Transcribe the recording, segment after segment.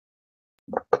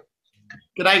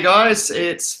G'day guys,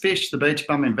 it's Fish, the Beach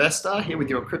Bum Investor, here with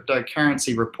your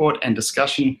cryptocurrency report and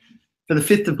discussion for the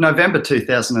 5th of November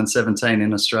 2017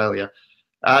 in Australia.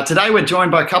 Today we're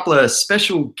joined by a couple of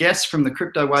special guests from the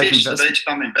Crypto Wave Fish, Investor. the Beach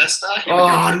Bum Investor, here Oh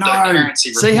with your no!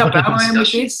 cryptocurrency See how report bad and I am with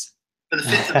discussion this? for the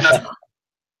 5th of November.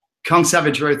 Kong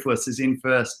Savage Ruthless is in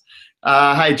first.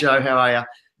 Hey Joe, how are you?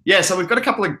 Yeah, so we've got a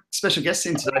couple of special guests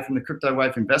in today from the Crypto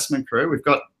Wave Investment crew. We've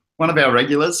got one of our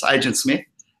regulars, Agent Smith,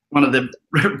 one of the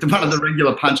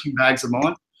regular punching bags of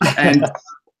mine, and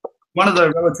one of the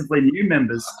relatively new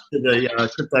members to the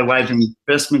Crypto Wave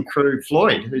Investment crew,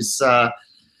 Floyd, who's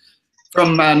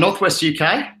from Northwest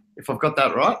UK, if I've got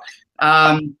that right.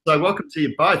 So welcome to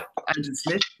you both. Agent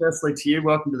Smith, firstly to you,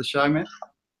 welcome to the show, man.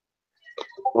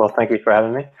 Well, thank you for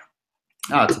having me.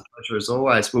 Oh, it's a pleasure as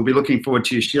always. We'll be looking forward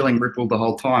to you shilling Ripple the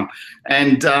whole time.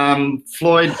 And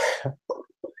Floyd,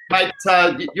 mate,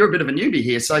 you're a bit of a newbie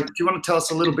here, so do you want to tell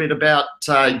us a little bit about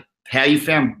how you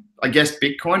found, I guess,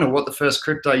 Bitcoin, or what the first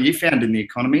crypto you found in the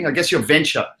economy? I guess your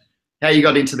venture, how you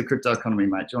got into the crypto economy,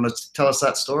 mate. Do you want to tell us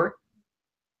that story?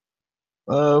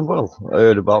 Well, I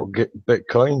heard about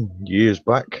Bitcoin years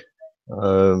back.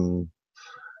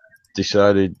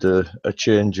 Decided a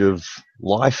change of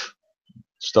life.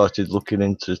 Started looking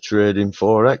into trading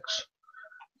Forex.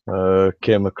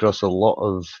 Came across a lot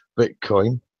of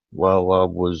Bitcoin while I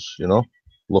was,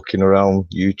 looking around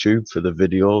YouTube for the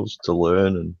videos to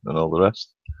learn and all the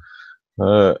rest.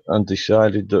 And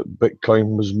decided that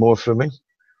Bitcoin was more for me.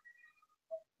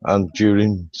 And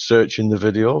during searching the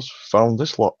videos, found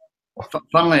this lot.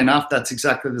 Funnily enough, that's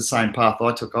exactly the same path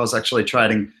I took. I was actually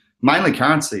trading mainly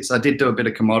currencies. I did do a bit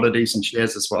of commodities and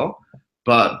shares as well,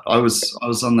 but I was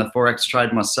on the Forex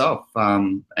trade myself,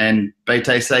 and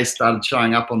BTC started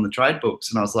showing up on the trade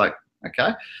books, and I was like,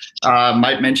 okay.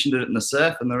 Mate mentioned it in the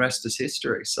surf, and the rest is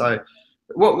history. So,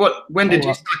 when did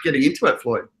you start getting into it,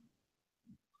 Floyd?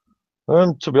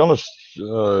 To be honest,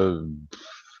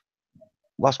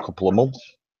 last couple of months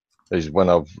is when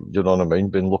I've,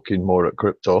 been looking more at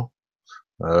crypto.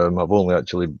 I've only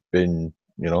actually been,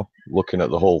 looking at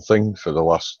the whole thing for the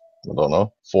last,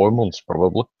 4 months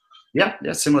probably. Yeah,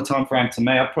 similar time frame to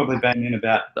me. I've probably been in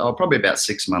probably about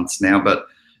 6 months now, but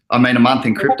I mean, a month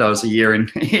in crypto is a year in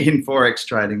Forex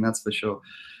trading, that's for sure.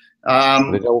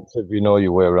 It helps if you know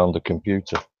your way around the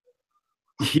computer.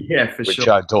 Yeah, for sure. Which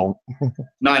I don't.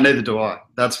 No, neither do I.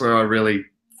 That's where I really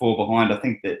fall behind. I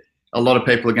think that a lot of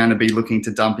people are going to be looking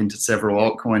to dump into several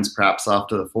altcoins perhaps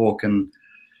after the fork, and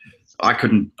I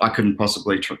couldn't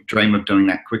possibly dream of doing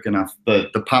that quick enough.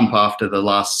 The pump after the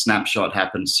last snapshot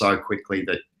happened so quickly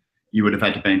that you would have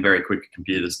had to be very quick at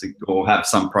computers or have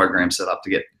some program set up to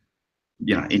get,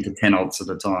 into 10 alts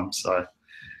at a time. So,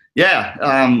 yeah,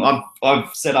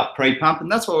 I've set up pre-pump,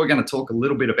 and that's what we're going to talk a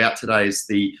little bit about today is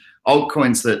the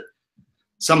altcoins that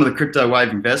some of the Crypto Wave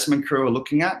Investment crew are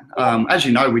looking at. As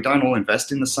you know, we don't all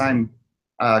invest in the same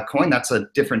coin. That's a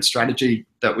different strategy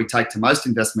that we take to most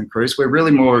investment crews. We're really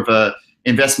more of a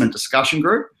investment discussion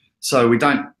group, so we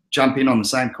don't jump in on the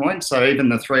same coin. So even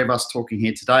the three of us talking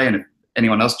here today, and if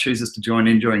anyone else chooses to join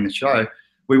in during the show,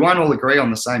 we won't all agree on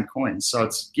the same coin. So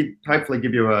it's hopefully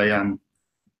give you a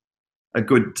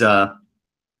good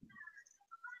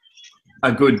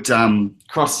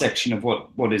cross section of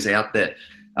what is out there.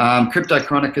 Crypto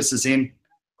Chronicus is in.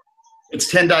 It's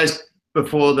 10 days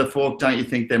before the fork. Don't you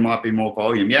think there might be more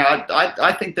volume? Yeah,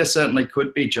 I think there certainly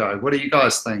could be, Joe. What do you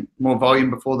guys think? More volume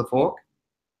before the fork?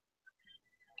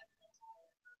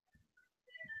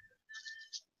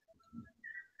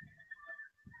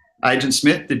 Agent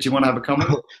Smith, did you want to have a comment?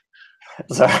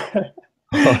 Sorry,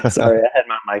 I had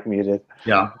my mic muted.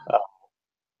 Yeah.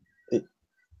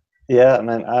 Yeah,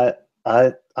 man.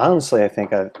 I honestly, I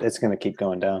think it's going to keep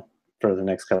going down for the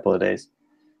next couple of days.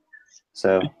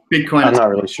 So Bitcoin, I'm not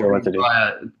really sure what to do.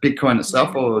 Bitcoin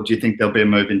itself, or do you think there'll be a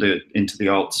move into the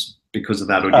alts because of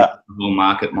that, or do you think the whole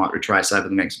market might retrace over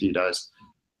the next few days?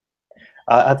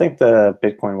 I think the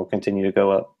Bitcoin will continue to go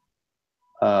up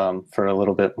for a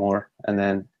little bit more, and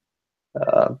then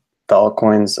the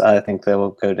altcoins, I think they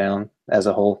will go down as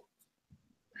a whole.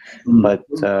 But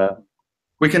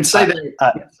we can see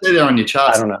there on your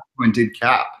charts. I don't know. Bitcoin did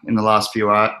cap in the last few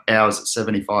hours at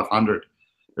 7,500.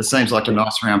 It seems like a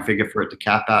nice round figure for it to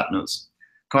cap at, and it's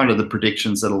kind of the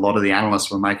predictions that a lot of the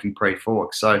analysts were making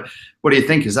pre-fork. So, what do you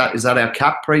think? Is that our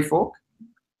cap pre-fork?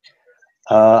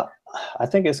 I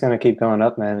think it's going to keep going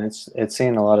up, man. It's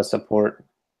seeing a lot of support.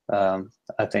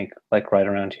 I think like right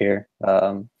around here,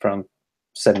 from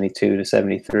 72 to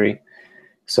 73.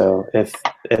 So if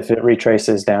it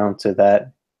retraces down to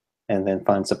that and then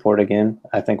finds support again,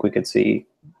 I think we could see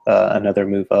another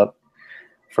move up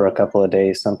for a couple of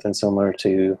days, something similar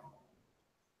to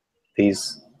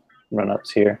these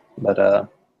run-ups here. But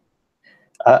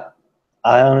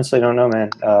I honestly don't know,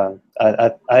 man.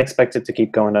 I expect it to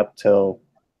keep going up till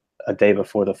a day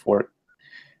before the fork,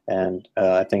 and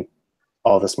I think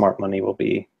all the smart money will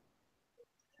be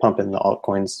pumping the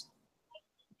altcoins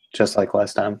just like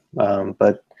last time.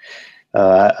 But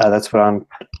that's what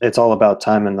it's all about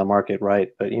timing the market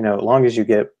right. But you know, as long as you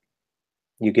get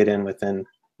in within,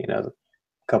 you know, a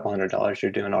couple $100,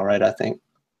 you're doing all right, I think.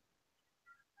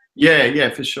 Yeah,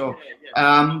 for sure.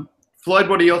 Floyd,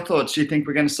 what are your thoughts? Do you think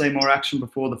we're going to see more action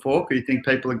before the fork, or do you think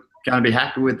people are going to be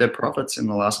happy with their profits in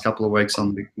the last couple of weeks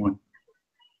on Bitcoin?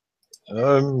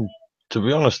 To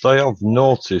be honest, I have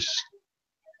noticed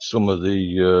some of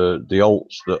the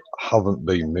alts that haven't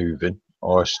been moving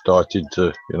are started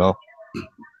to, you know,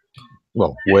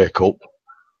 well, wake up.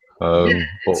 But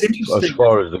as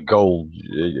far as the gold,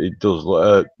 it does.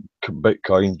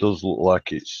 Bitcoin does look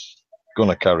like it's going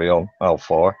to carry on. How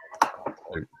far?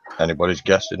 Anybody's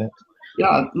guessing it.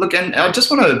 Yeah, look, and I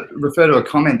just want to refer to a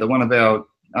comment that one of our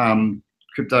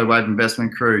crypto wave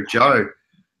investment crew, Joe,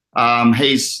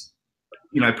 he's,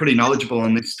 you know, pretty knowledgeable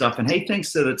on this stuff, and he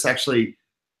thinks that it's actually,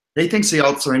 he thinks the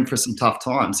alts are in for some tough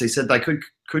times. He said they could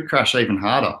crash even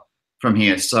harder from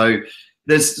here. So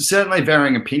there's certainly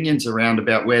varying opinions around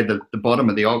about where the bottom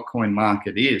of the altcoin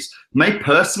market is. Me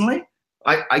personally,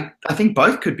 I think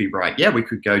both could be right. Yeah, we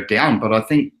could go down, but I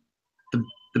think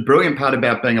the brilliant part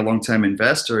about being a long-term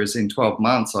investor is in 12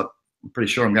 months, I'm pretty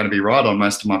sure I'm going to be right on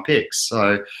most of my picks.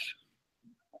 So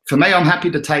for me, I'm happy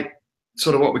to take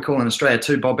sort of what we call in Australia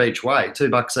 $2 bob each way,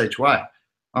 $2 each way.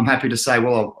 I'm happy to say,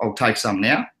 well, I'll take some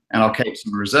now and I'll keep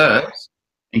some reserves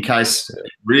in case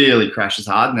it really crashes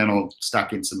hard, and then I'll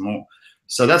stack in some more.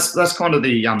 So that's kind of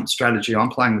the strategy I'm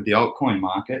playing with the altcoin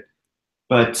market.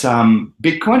 But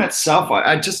Bitcoin itself,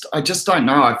 I just don't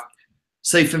know.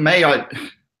 See, for me,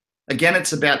 again,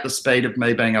 it's about the speed of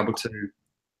me being able to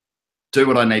do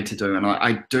what I need to do. And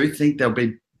I do think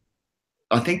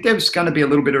I think there's going to be a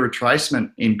little bit of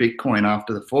retracement in Bitcoin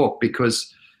after the fork,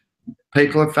 because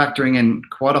people are factoring in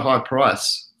quite a high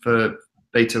price for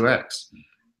B2X.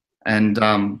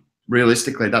 And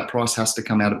realistically, that price has to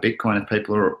come out of Bitcoin if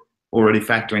people are already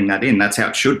factoring that in. That's how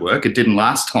it should work. It didn't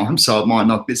last time, so it might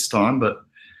not this time, but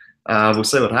we'll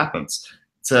see what happens.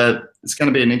 So it's going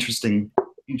to be an interesting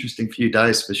few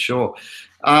days for sure.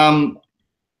 Sorry,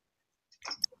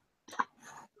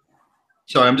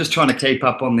 I'm just trying to keep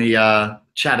up on the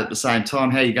chat at the same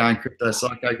time. How you going, Crypto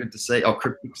Psycho? Good to see. Oh,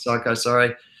 Cryptic Psycho,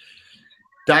 sorry.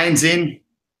 Dane's in.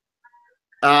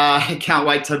 Can't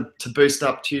wait to boost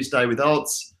up Tuesday with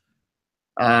alts.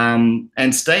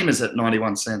 And Steam is at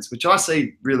 91 cents, which I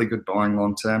see really good buying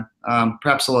long term.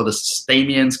 Perhaps a lot of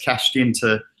Steamians cashed in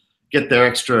to get their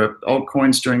extra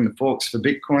altcoins during the forks for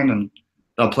Bitcoin, and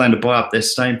they'll plan to buy up their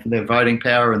Steam for their voting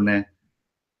power and their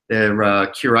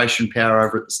curation power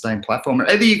over at the Steam platform. Are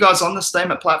either you guys on the Steam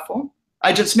platform?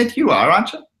 Agent Smith, you are,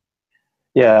 aren't you?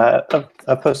 Yeah,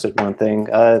 I posted one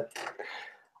thing. I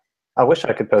wish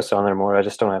I could post on there more. I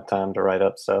just don't have time to write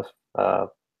up stuff.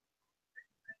 But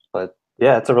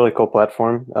yeah, it's a really cool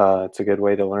platform. It's a good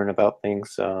way to learn about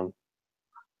things.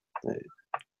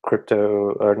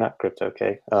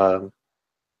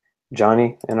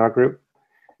 Johnny in our group.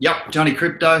 Yep, Johnny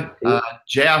Crypto.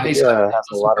 Jao, he has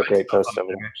a lot of great posts over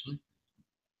there. Actually,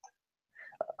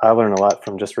 I learn a lot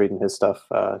from just reading his stuff.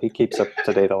 He keeps up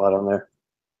to date a lot on there.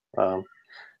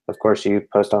 Of course, you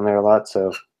post on there a lot,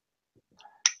 so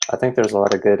I think there's a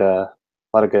lot of good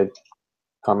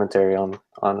commentary on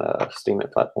Steam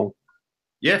platform.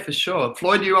 Yeah, for sure.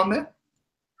 Floyd, you on there?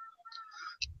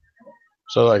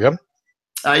 So there you go.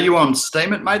 Are you on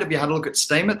Steemit, mate? Have you had a look at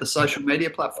Steemit, the social media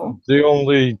platform? The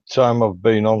only time I've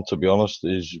been on, to be honest,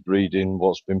 is reading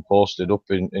what's been posted up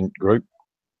in group.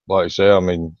 Like I say, I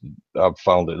mean, I've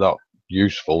found it that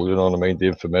useful, you know what I mean? The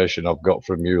information I've got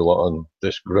from you lot on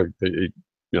this group, you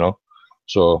know.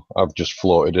 So I've just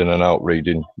floated in and out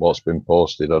reading what's been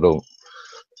posted. I don't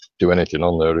do anything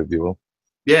on there, if you will.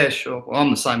 Yeah, sure. Well,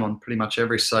 I'm the same on pretty much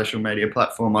every social media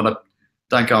platform. I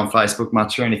don't go on Facebook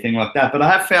much or anything like that, but I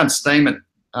have found Steemit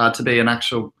to be an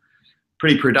actual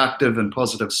pretty productive and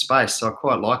positive space. So I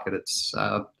quite like it. It's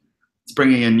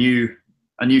bringing a new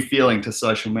feeling to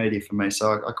social media for me.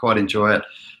 So I quite enjoy it.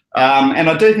 And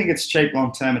I do think it's cheap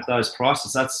long term at those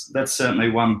prices. That's certainly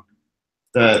one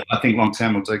that I think long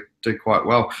term will do quite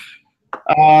well.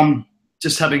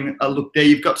 Just having a look there,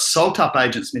 you've got Salt Up,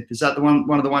 Agent Smith. Is that one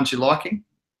of the ones you're liking?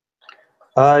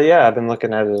 Yeah, I've been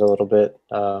looking at it a little bit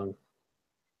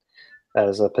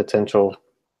as a potential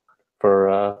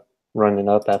for running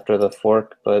up after the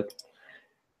fork, but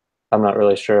I'm not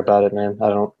really sure about it, man.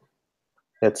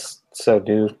 It's so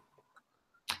new.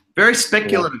 Very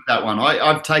speculative, that one.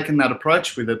 I've taken that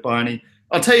approach with it, Barney.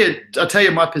 I'll tell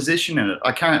you my position in it.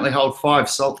 I currently hold 5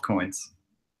 salt coins.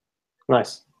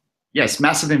 Nice. Yes,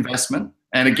 massive investment.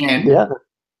 And again, Yeah.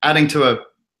 adding to a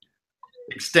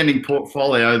extending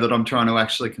portfolio that I'm trying to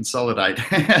actually consolidate.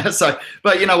 So,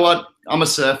 but you know what? I'm a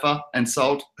surfer and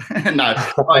salt. No,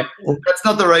 that's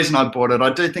not the reason I bought it. I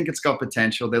do think it's got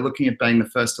potential. They're looking at being the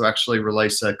first to actually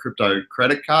release a crypto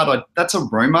credit card. That's a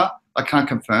rumor. I can't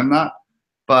confirm that,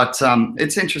 but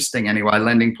it's interesting anyway.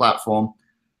 Lending platform.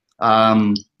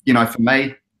 You know, for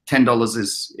me, $10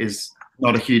 is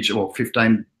not a huge, or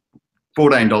 $14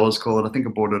 call it. I think I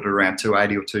bought it around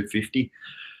 $280 or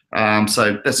 $250.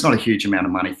 So that's not a huge amount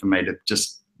of money for me to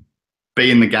just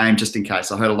be in the game just in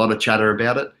case. I heard a lot of chatter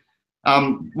about it.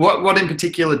 What in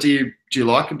particular do you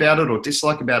like about it or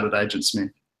dislike about it, Agent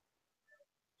Smith?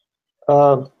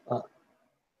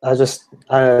 I just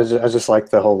like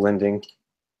the whole lending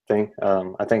thing.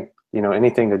 I think, you know,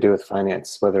 anything to do with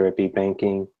finance, whether it be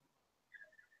banking,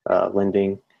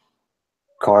 lending,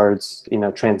 cards, you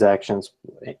know, transactions,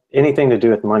 anything to do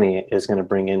with money is going to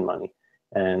bring in money.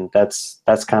 And that's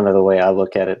kind of the way I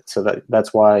look at it. So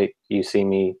that's why you see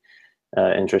me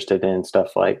interested in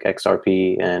stuff like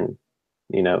XRP and,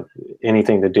 you know,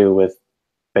 anything to do with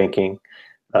banking.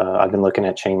 I've been looking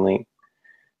at Chainlink,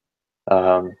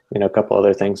 you know, a couple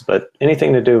other things, but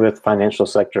anything to do with financial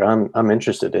sector, I'm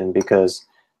interested in, because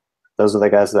those are the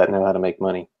guys that know how to make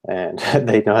money, and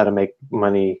they know how to make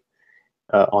money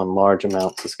on large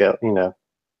amounts of scale, you know,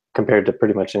 compared to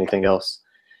pretty much anything else.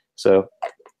 So,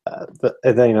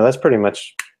 you know, that's pretty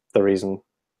much the reason.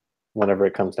 Whenever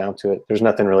it comes down to it, there's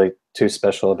nothing really too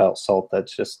special about salt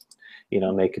that's just, you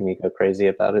know, making me go crazy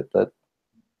about it. But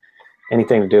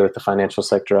anything to do with the financial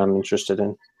sector, I'm interested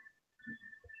in.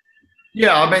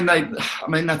 Yeah, I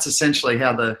mean that's essentially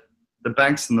how the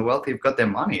banks and the wealthy have got their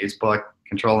money, is by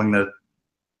controlling the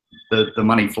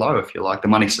money flow, if you like, the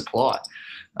money supply.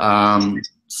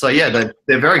 So yeah,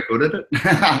 they're very good at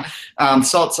it.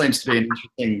 Salt seems to be an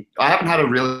interesting. I haven't had a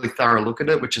really thorough look at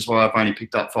it, which is why I've only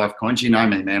picked up 5 coins. You know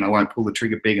me, man. I won't pull the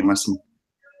trigger big unless I'm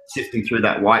sifting through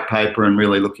that white paper and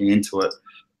really looking into it.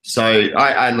 So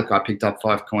I picked up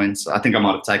 5 coins. I think I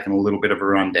might have taken a little bit of a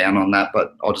rundown on that,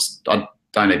 but I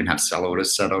don't even have sell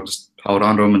orders set. I'll just hold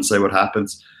on to them and see what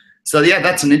happens. So yeah,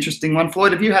 that's an interesting one.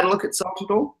 Floyd, have you had a look at salt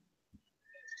at all?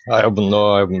 I haven't.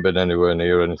 No, I haven't been anywhere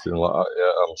near anything like that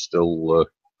yet.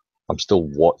 I'm still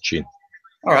watching.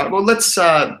 All right. Well, let's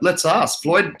ask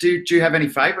Floyd. Do you have any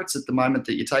favourites at the moment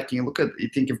that you're taking a look at? You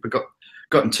think have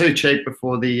gotten too cheap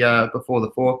before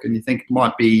the fork, and you think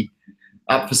might be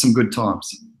up for some good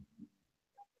times?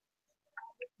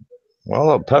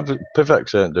 Well,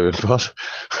 PIVX ain't doing bad.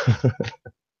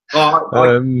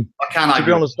 I can't. To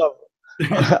be honest,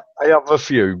 I have a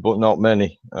few, but not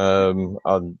many.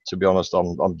 And to be honest,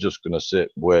 I'm just going to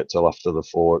wait till after the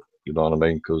fork. You know what I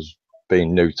mean? Because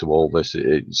being new to all this,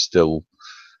 it's all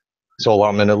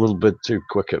happening a little bit too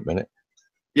quick at the minute.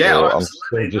 Yeah, so I'm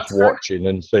still just watching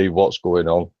and see what's going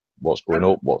on, what's going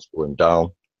up, what's going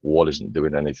down, what isn't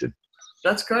doing anything.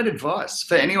 That's great advice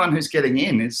for anyone who's getting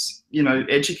in. Is, you know,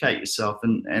 educate yourself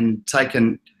and take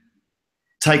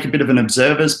a bit of an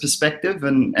observer's perspective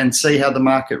and see how the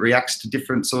market reacts to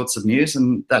different sorts of news,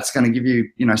 and that's going to give you,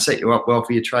 you know, set you up well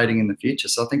for your trading in the future.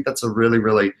 So I think that's a really,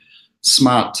 really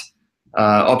smart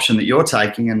option that you're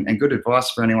taking, and good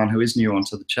advice for anyone who is new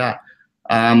onto the chat.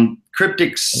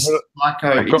 Cryptics, I've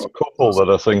got a couple that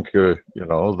I think, you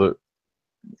know, that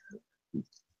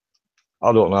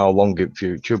I don't know how long in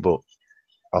future, but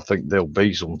I think there'll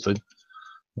be something.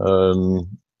 The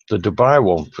Dubai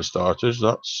one, for starters,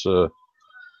 that's, you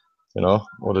know,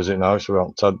 what is it now? It's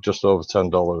around just over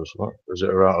 $10. What? Is it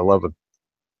around 11?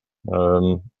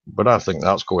 But I think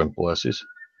that's going places.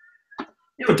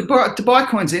 Yeah, Dubai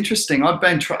coin's interesting. I've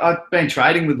been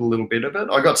trading with a little bit of it.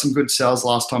 I got some good sells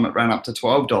last time it ran up to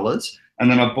 $12, and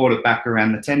then I bought it back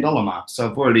around the $10 mark. So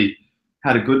I've already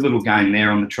had a good little gain there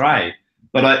on the trade.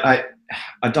 But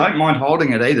I don't mind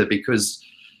holding it either, because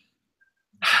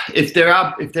if there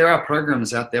are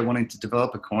programmers out there wanting to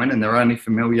develop a coin and they're only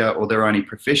familiar or they're only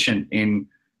proficient in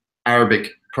Arabic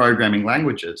programming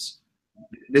languages,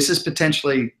 this has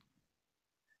potentially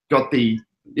got the,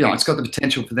 you know, it's got the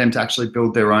potential for them to actually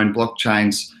build their own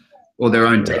blockchains or their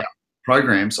own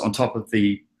programs on top of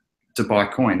the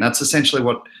Dubai coin. That's essentially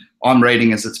what I'm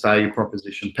reading as its value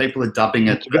proposition. People are dubbing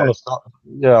it. To be honest,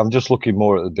 yeah, I'm just looking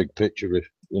more at the big picture, if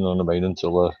you know what I mean,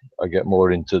 until I get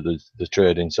more into the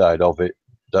trading side of it.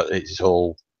 That it's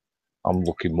all, I'm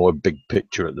looking more big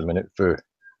picture at the minute for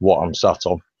what I'm sat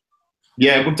on.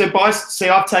 Yeah, well, Dubai, see,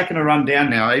 I've taken a run down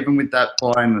now. Even with that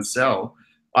buy and the sell,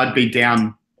 I'd be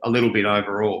down a little bit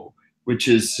overall. which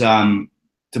is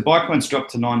Dubai coins dropped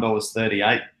to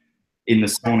 $9.38 in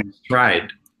this morning's trade.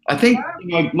 I think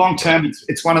long term,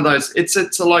 it's one of those. It's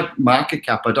a low market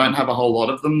cap. I don't have a whole lot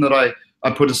of them that I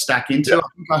put a stack into. I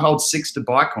think I hold 6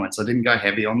 Dubai coins. I didn't go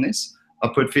heavy on this. I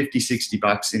put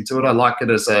 $50-$60 into it. I like it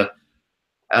as a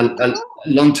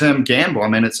long-term gamble. I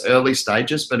mean, it's early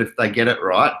stages, but if they get it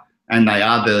right and they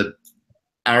are the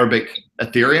Arabic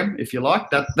Ethereum, if you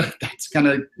like, that's going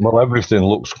to... Well, everything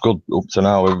looks good up to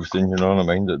now, everything, you know what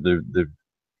I mean, that they've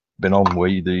been on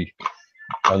with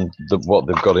what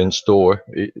they've got in store.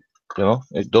 It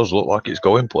does look like it's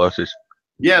going places.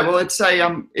 Yeah, well, it's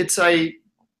an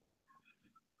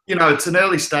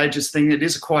early stages thing. It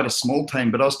is quite a small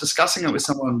team, but I was discussing it with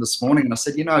someone this morning, and I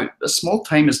said, a small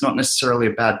team is not necessarily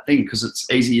a bad thing because it's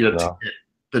easier to get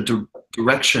the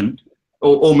direction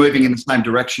or moving in the same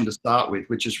direction to start with,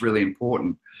 which is really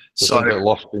important. So get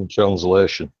lost in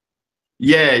translation.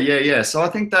 Yeah. So I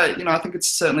think that, I think it's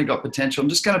certainly got potential. I'm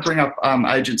just going to bring up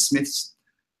Agent Smith's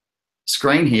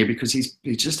screen here because he's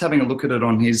just having a look at it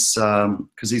on his,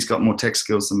 because he's got more tech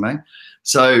skills than me.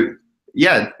 So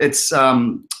yeah, it's, I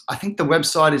think the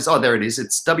website is, there it is.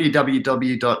 It's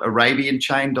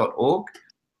www.arabianchain.org.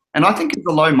 And I think it's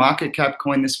a low market cap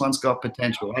coin. This one's got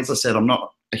potential. As I said, I'm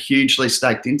not hugely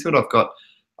staked into it. I've got,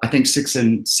 I think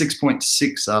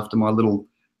 6.6 after my little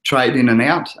trade in and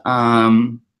out.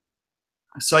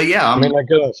 So yeah, I mean, I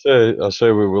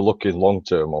say we were looking long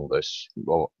term on this.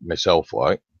 Well, myself,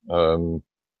 like,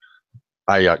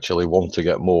 I actually want to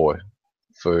get more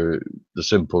for the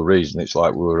simple reason. It's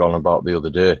like we were on about the other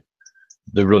day.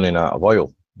 They're running out of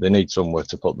oil. They need somewhere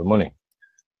to put the money.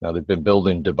 Now they've been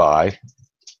building Dubai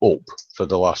up for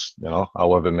the last,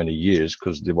 however many years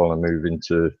because they want to move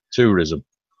into tourism.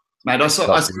 Mate, I saw a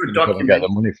documentary. Get the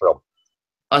money from.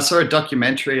 I saw a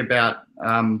documentary about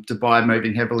Dubai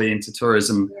moving heavily into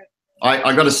tourism.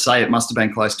 I got to say, it must have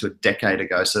been close to a decade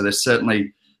ago. So they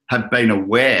certainly have been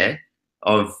aware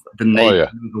of the need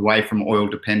to move away from oil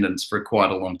dependence for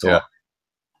quite a long time. Yeah.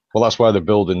 Well, that's why they've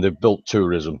built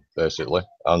tourism, basically.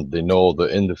 And they know that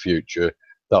in the future,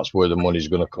 that's where the money's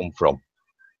going to come from.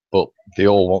 But they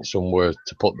all want somewhere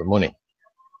to put the money.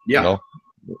 Yeah.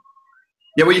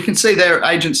 Yeah, well, you can see there,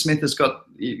 Agent Smith has got,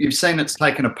 you've seen it's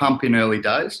taken a pump in early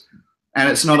days. And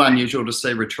it's not unusual to see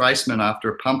retracement after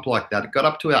a pump like that. It got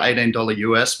up to our $18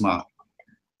 US mark.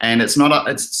 And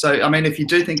so, I mean, if you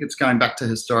do think it's going back to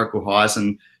historical highs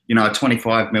and, a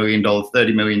 $25 million,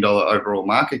 $30 million overall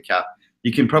market cap,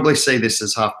 you can probably see this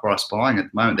as half price buying at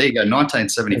the moment. There you go,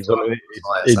 1975.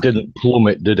 It didn't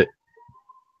plummet, did it?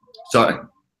 Sorry?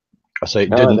 I say it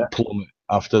didn't plummet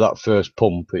after that first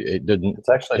pump. It didn't. It's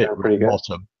actually hit pretty good.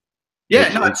 Bottom.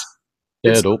 Yeah, it's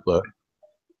stayed up there.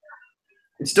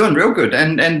 It's doing real good.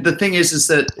 And the thing is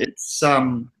that it's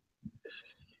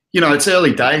it's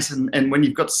early days, and when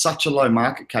you've got such a low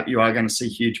market cap, you are going to see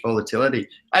huge volatility.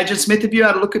 Agent Smith, have you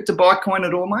had a look at Dubai coin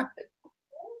at all, mate?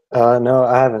 No,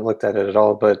 I haven't looked at it at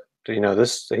all. But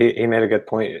this he made a good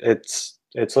point. It's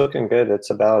looking good.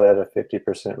 It's about at a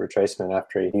 50% retracement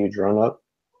after a huge run up.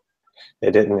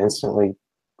 It didn't instantly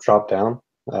drop down,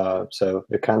 so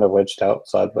it kind of wedged out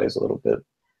sideways a little bit.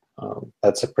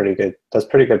 That's pretty good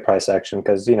price action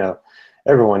because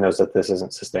everyone knows that this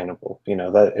isn't sustainable.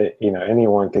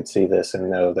 Anyone could see this and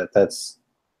know that that's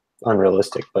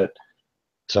unrealistic. But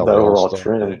the overall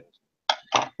trend,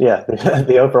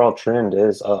 the overall trend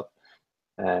is up,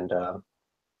 and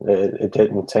it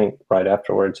didn't tank right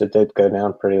afterwards. It did go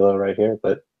down pretty low right here,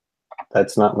 but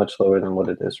that's not much lower than what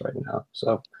it is right now.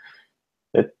 So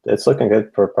it's looking good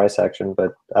for price action,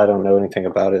 but I don't know anything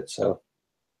about it, so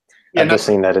I've just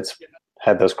seen that it's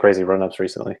had those crazy run-ups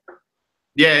recently.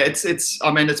 Yeah, it's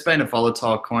been a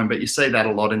volatile coin, but you see that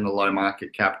a lot in the low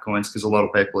market cap coins because a lot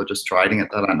of people are just trading it.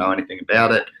 They don't know anything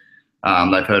about it.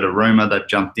 They've heard a rumor, they've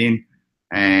jumped in,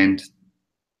 and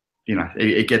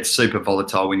it gets super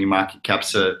volatile when your market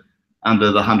caps are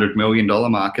under the $100 million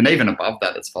mark, and even above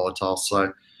that, it's volatile.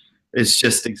 So it's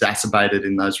just exacerbated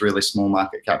in those really small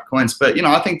market cap coins. But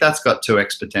I think that's got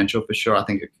 2x potential for sure. I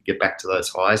think it could get back to those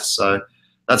highs. So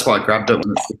that's why I grabbed it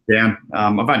when it's down.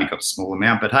 I've only got a small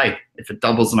amount, but hey, if it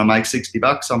doubles and I make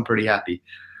 $60, I'm pretty happy.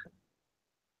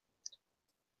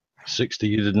 60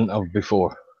 you didn't have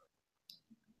before.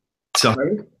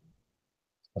 Sorry?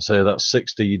 I say that's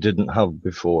 60 you didn't have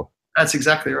before. That's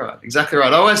exactly right. Exactly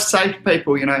right. I always say to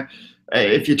people,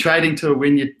 if you're trading to a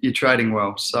win, you're trading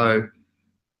well. So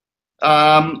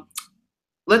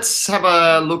let's have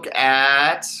a look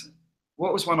at,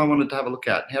 what was one I wanted to have a look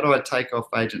at? How do I take off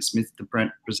Agent Smith to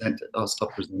present it? Oh,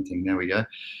 stop presenting. There we go.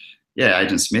 Yeah,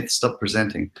 Agent Smith, stop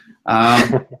presenting.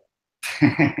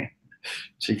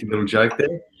 Cheeky little joke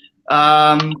there.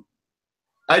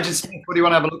 Agent Smith, what do you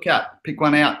want to have a look at? Pick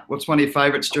one out. What's one of your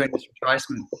favourites during this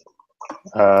retracement?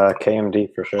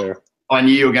 KMD for sure. I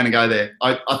knew you were going to go there.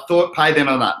 I thought pay then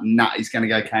on that. Nah, he's going to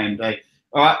go KMD.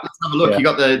 All right, let's have a look. Yeah. You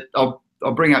got the. I'll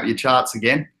bring up your charts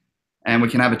again, and we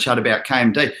can have a chat about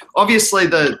KMD. Obviously,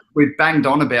 we've banged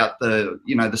on about the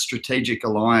strategic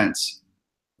alliance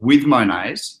with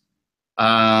Monets.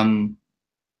 I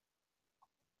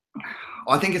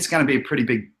think it's going to be a pretty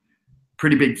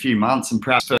big few months, and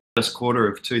perhaps first quarter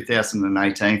of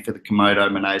 2018 for the Komodo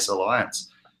Monets alliance.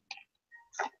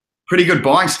 Pretty good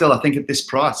buying still, I think, at this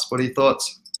price. What are your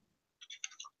thoughts?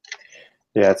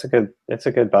 Yeah, it's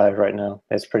a good buy right now.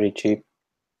 It's pretty cheap.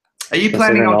 Are you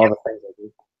planning on all the things I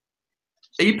do.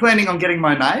 Are you planning on getting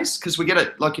Monets? Because we get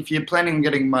it, like if you're planning on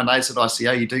getting Monets at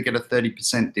ICO, you do get a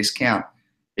 30% discount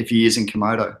if you're using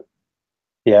Komodo.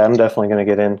 Yeah, I'm definitely going to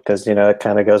get in because, it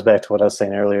kind of goes back to what I was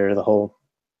saying earlier, the whole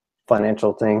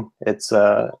financial thing. It's,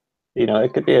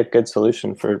 it could be a good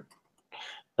solution for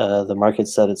the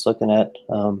markets that it's looking at.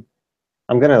 I'm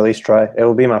going to at least try. It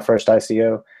will be my first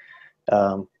ICO,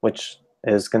 which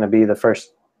is going to be the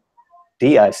first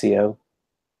DICO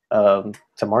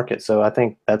to market. So I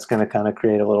think that's going to kind of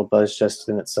create a little buzz just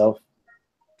in itself.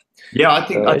 Yeah, I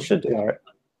think it should do all right.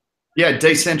 Yeah,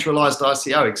 decentralized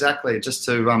ICO, exactly. Just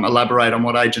to elaborate on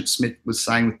what Agent Smith was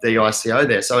saying with DICO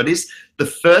there. So it is the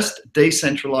first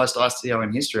decentralized ICO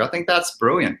in history. I think that's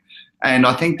brilliant. And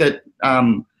I think that,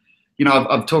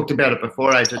 I've talked about it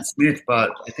before, Agent Smith,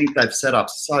 but I think they've set up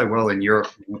so well in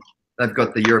Europe. They've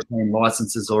got the European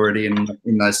licenses already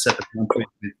in those separate countries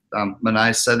with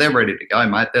Monets. So they're ready to go,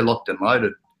 mate. They're locked and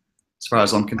loaded as far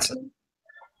as I'm concerned.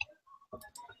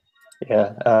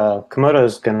 Yeah,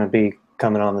 Komodo's going to be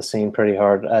coming on the scene pretty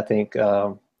hard. I think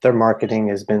their marketing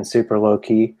has been super low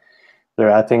key.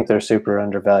 I think they're super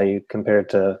undervalued compared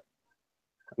to,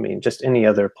 just any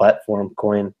other platform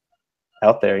coin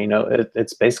out there.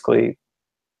 It's basically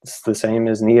the same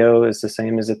as Neo, it's the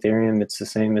same as Ethereum, it's the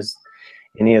same as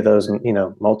any of those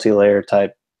multi-layer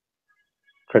type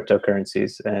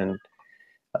cryptocurrencies. And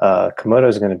Komodo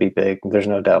is going to be big. There's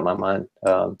no doubt in my mind.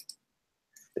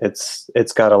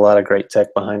 It's got a lot of great tech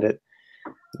behind it.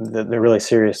 They're really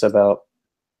serious about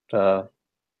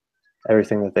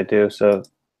everything that they do. So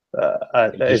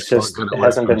it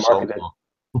hasn't been marketed.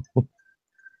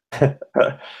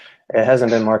 It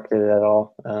hasn't been marketed at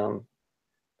all,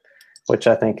 which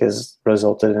I think has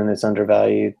resulted in its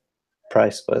undervalued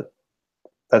price. But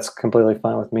that's completely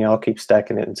fine with me. I'll keep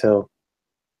stacking it until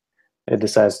it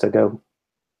decides to go.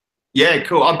 Yeah,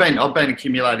 cool. I've been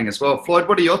accumulating as well. Floyd,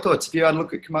 what are your thoughts? Have you had a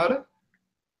look at Komodo?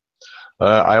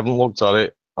 I haven't looked at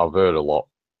it. I've heard a lot.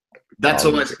 That's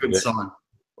always a good sign.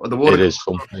 It is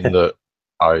something that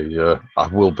I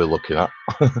will be looking at.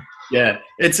 Yeah,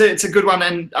 it's a good one.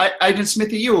 And Agent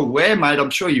Smith, are you aware, mate? I'm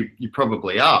sure you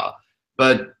probably are.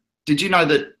 But did you know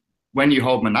that when you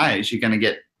hold Monets, you're going to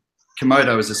get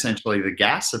Komodo is essentially the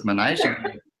gas of Monets. You're going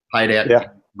to get paid out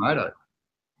to Komodo.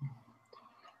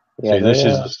 Yeah, see, this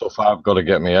is the stuff I've got to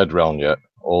get my head around yet.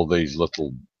 All these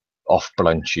little off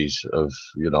branches of,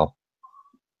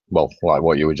 well, like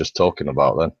what you were just talking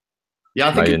about then. Yeah,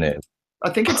 I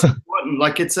think it's important.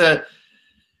 Like it's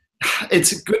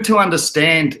good to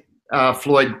understand,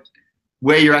 Floyd,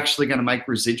 where you're actually going to make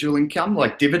residual income,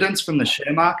 like dividends from the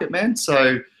share market, man.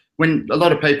 So when a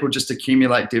lot of people just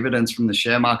accumulate dividends from the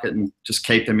share market and just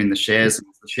keep them in the shares, and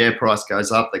the share price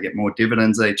goes up, they get more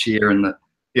dividends each year, and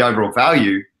the overall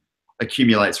value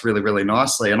accumulates really, really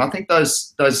nicely. And I think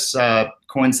those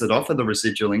coins that offer the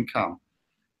residual income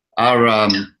are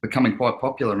becoming quite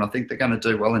popular, and I think they're going to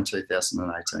do well in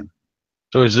 2018.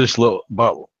 So is this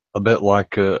a bit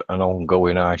like an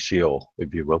ongoing ICO,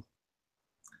 if you will?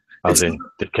 As in,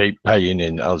 they keep paying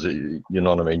in, you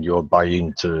know what I mean? You're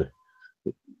buying to...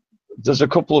 There's a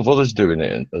couple of others doing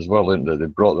it as well, isn't there? They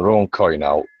brought their own coin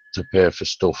out to pay for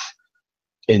stuff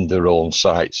in their own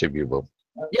sites, if you will.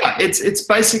 Yeah, it's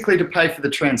basically to pay for the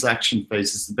transaction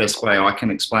fees is the best way I can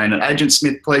explain it. Agent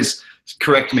Smith, please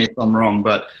correct me if I'm wrong,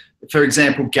 but for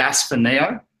example, gas for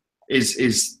Neo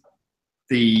is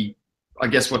the, I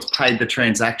guess, what's paid the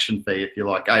transaction fee, if you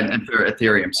like, and for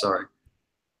Ethereum, sorry.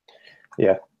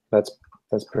 Yeah, that's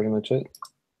pretty much it.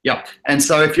 Yeah, and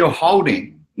so if you're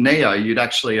holding Neo, you'd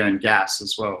actually earn gas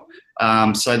as well.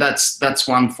 So that's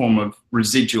one form of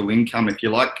residual income, if you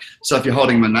like. So if you're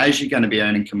holding Monets, you're going to be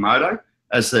earning Komodo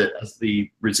as the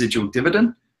residual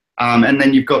dividend. And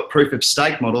then you've got proof of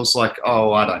stake models like,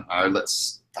 I don't know,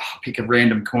 let's pick a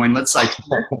random coin, let's say.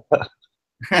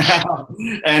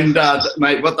 And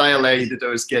mate, what they allow you to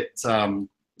do is get,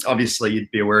 obviously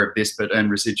you'd be aware of this, but earn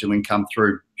residual income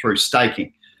through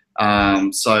staking.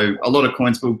 So a lot of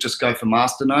coins will just go for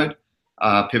masternode.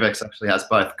 PIVX actually has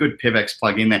both. Good PIVX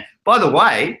plug in there. By the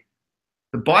way,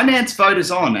 the Binance vote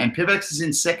is on and PIVX is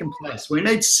in second place. We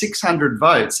need 600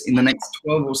 votes in the next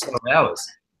 12 or so hours.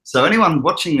 So anyone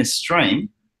watching this stream,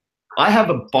 I have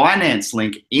a Binance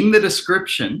link in the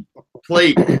description.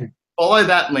 Please follow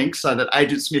that link so that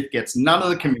Agent Smith gets none of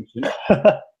the commission.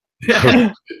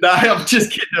 No, I'm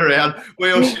just kidding around.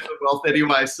 We all share the wealth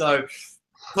anyway. So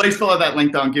please follow that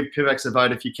link though and give PIVX a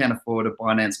vote if you can afford a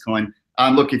Binance coin.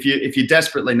 Look, if you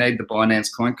desperately need the Binance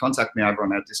coin, contact me over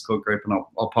on our Discord group and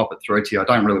I'll pop it through to you. I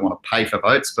don't really want to pay for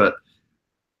votes, but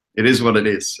it is what it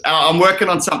is. I'm working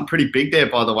on something pretty big there,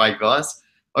 by the way, guys.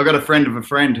 I've got a friend of a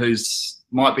friend who's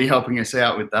might be helping us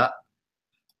out with that.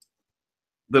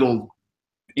 Little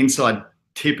inside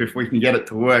tip, if we can get it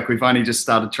to work. We've only just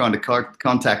started trying to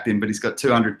contact him, but he's got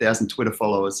 200,000 Twitter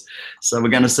followers. So we're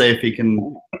going to see if he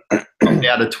can put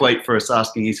out a tweet for us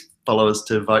asking his followers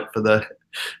to vote for the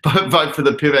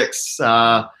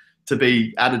PIVX to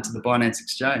be added to the Binance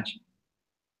exchange.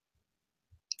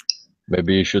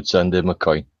 Maybe you should send him a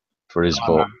coin for his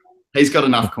vote. He's got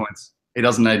enough coins. He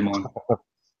doesn't need mine.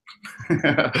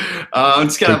 I'm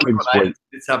just going to look at what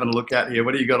it's having a look at here.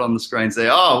 What do you got on the screens there?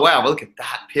 Oh, wow, look at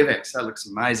that PIVX. That looks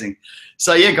amazing.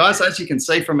 So, yeah, guys, as you can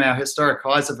see from our historic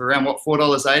highs of around, what,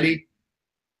 $4.80?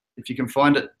 If you can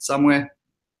find it somewhere,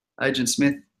 Agent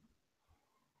Smith.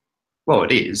 Well,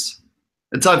 it is.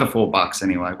 It's over $4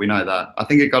 anyway. We know that. I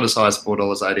think it got as high as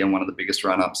 $4.80 on one of the biggest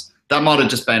run-ups. That might have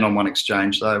just been on one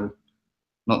exchange, though.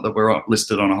 Not that we're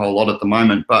listed on a whole lot at the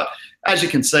moment, but as you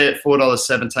can see at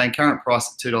 $4.17, current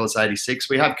price at $2.86.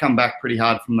 We have come back pretty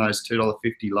hard from those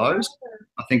 $2.50 lows.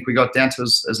 I think we got down to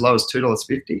as low as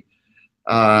 $2.50.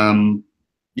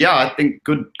 Yeah, I think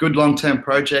good long-term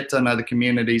project. I know the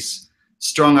community's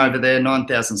strong over there,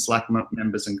 9,000 Slack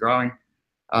members and growing.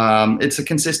 It's a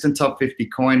consistent top 50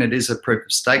 coin. It is a proof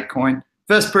of stake coin.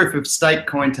 First proof of stake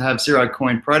coin to have zero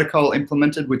coin protocol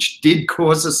implemented, which did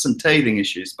cause us some teething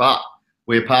issues, but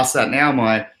we're past that now.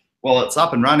 My wallet's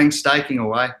up and running, staking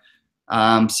away.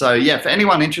 So yeah, for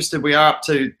anyone interested, we are up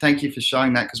to, thank you for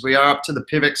showing that, because we are up to the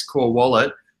PIVX Core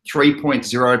Wallet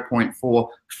 3.0.4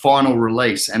 final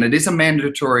release, and it is a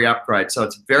mandatory upgrade. So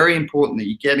it's very important that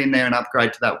you get in there and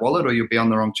upgrade to that wallet or you'll be on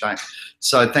the wrong chain.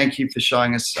 So thank you for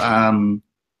showing us that,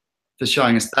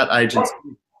 agents.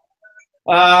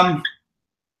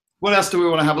 What else do we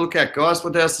want to have a look at, guys?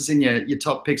 What else is in your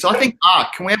top picks? I think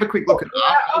ARK. Can we have a quick look at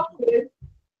ARK?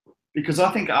 Because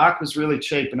I think ARK was really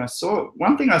cheap. And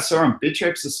one thing I saw on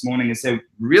Bittrex this morning is there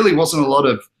really wasn't a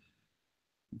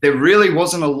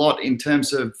lot in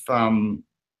terms of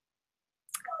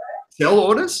sell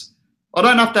orders. I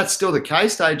don't know if that's still the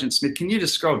case, Agent Smith. Can you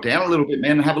just scroll down a little bit,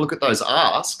 man, and have a look at those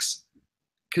asks?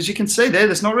 Because you can see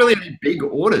there's not really any big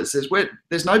orders.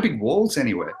 There's no big walls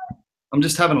anywhere. I'm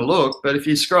just having a look, but if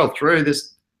you scroll through,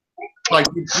 there's like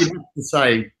you have to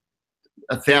say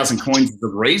 1,000 coins is a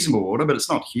reasonable order, but it's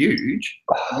not huge.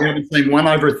 We haven't seen one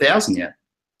over 1,000 yet.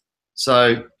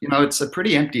 So it's a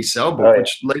pretty empty sell book.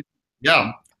 Oh,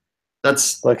 yeah.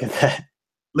 That's look at that.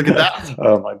 Look at that.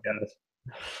 Oh my goodness.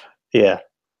 Yeah.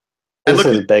 And look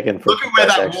at where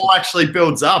that wall actually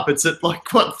builds up. It's at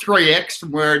like what 3x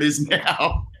from where it is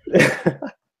now.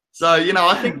 So,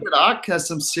 I think that ARK has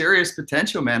some serious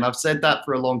potential, man. I've said that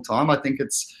for a long time. I think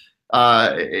it's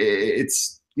an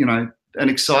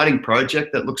exciting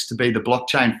project that looks to be the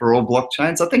blockchain for all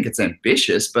blockchains. I think it's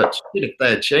ambitious, but if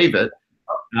they achieve it,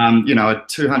 at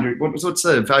 200, what's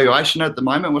the valuation at the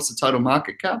moment? What's the total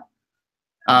market cap?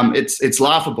 It's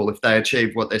laughable if they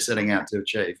achieve what they're setting out to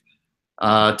achieve.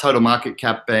 Total market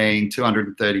cap being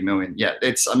 230 million. Yeah,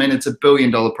 it's a $1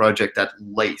 billion project at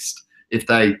least if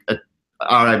they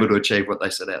are able to achieve what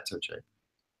they set out to achieve.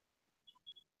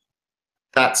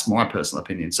 That's my personal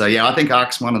opinion. So yeah, I think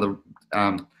ARK's one of the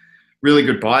really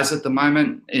good buys at the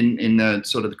moment in the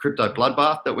sort of the crypto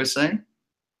bloodbath that we're seeing.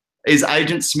 Is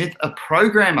Agent Smith a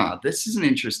programmer? This is an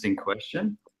interesting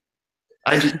question.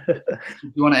 Agent, do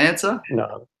you want to answer?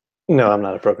 No, I'm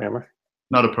not a programmer.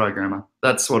 Not a programmer.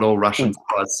 That's what all Russian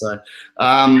guys say.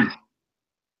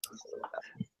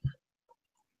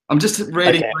 I'm just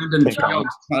reading Brendan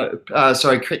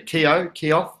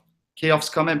Keoff's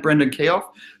comment. Brendan Keoff,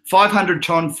 500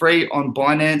 Tron free on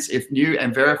Binance if new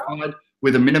and verified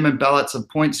with a minimum balance of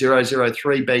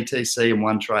 0.003 BTC in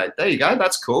one trade. There you go.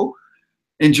 That's cool.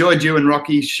 Enjoyed you and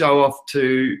Rocky show off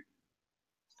to.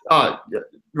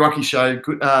 Rocky show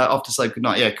off to sleep. Good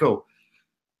night. Yeah, cool.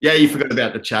 Yeah, you forgot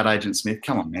about the chat, Agent Smith.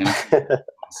 Come on, man.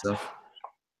 So,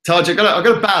 told you, I've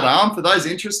got a bad arm. For those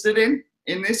interested in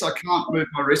this, I can't move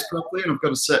my wrist properly, and I've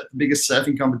got the biggest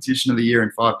surfing competition of the year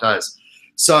in 5 days.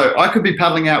 So I could be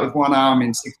paddling out with one arm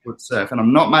in 6-foot surf, and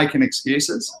I'm not making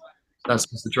excuses. That's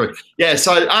just the truth. Yeah.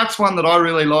 So Ark's one that I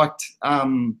really liked.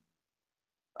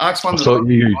 Ark's one I that thought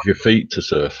you used your feet to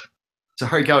surf.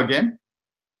 Sorry, go again.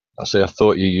 I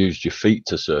thought you used your feet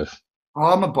to surf. Oh,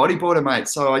 I'm a bodyboarder, mate.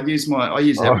 So I use All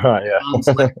everything. right, yeah.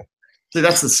 See,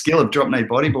 that's the skill of drop knee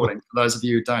bodyboarding. For those of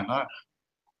you who don't know.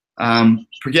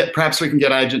 Perhaps we can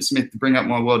get Agent Smith to bring up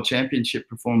my world championship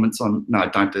performance on. No,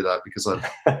 don't do that because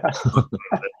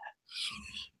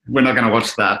we're not going to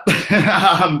watch that.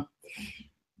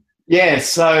 Yeah.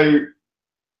 So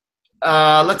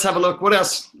let's have a look. What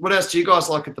else? What else do you guys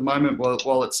like at the moment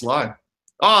while it's low?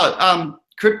 Oh,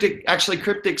 Cryptic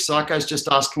Psycho's just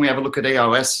asked, can we have a look at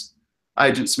EOS?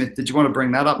 Agent Smith, did you want to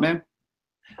bring that up, man?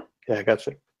 Yeah, I got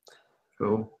you.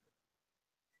 Cool.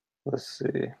 Let's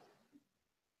see.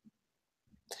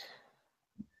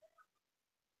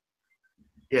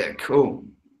 Yeah, cool.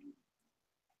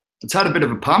 It's had a bit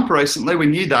of a pump recently. We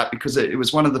knew that because it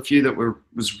was one of the few that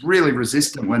was really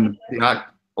resistant when the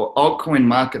altcoin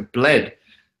market bled.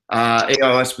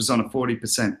 EOS was on a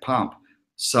 40% pump,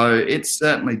 so it's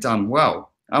certainly done well.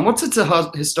 What's its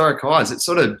historic highs?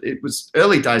 It was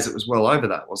early days. It was well over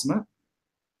that, wasn't it?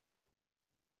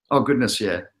 Oh goodness,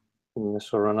 yeah.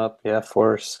 Initial run up, yeah,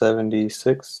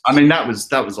 476. I mean, that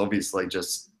was obviously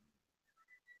just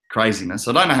craziness.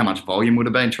 I don't know how much volume would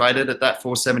have been traded at that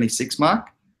 476 mark.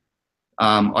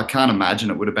 I can't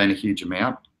imagine it would have been a huge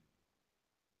amount.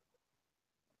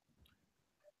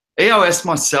 EOS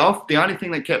myself, the only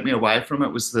thing that kept me away from it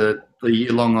was the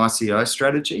year-long ICO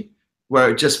strategy,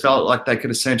 where it just felt like they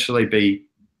could essentially be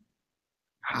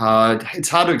it's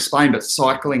hard to explain, but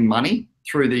cycling money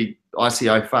through the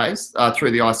ICO phase,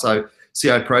 through the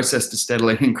ICO process to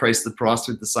steadily increase the price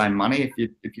with the same money,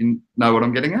 if you know what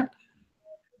I'm getting at.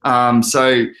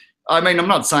 So, I mean, I'm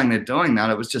not saying they're doing that.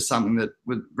 It was just something that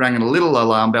rang a little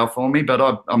alarm bell for me.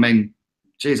 But I mean,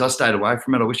 geez, I stayed away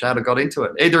from it. I wish I had got into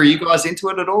it. Either of you guys into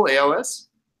it at all, EOS?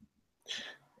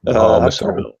 I've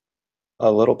heard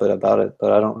a little bit about it,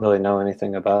 but I don't really know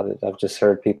anything about it. I've just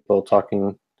heard people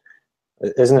talking.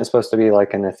 Isn't it supposed to be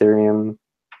like an Ethereum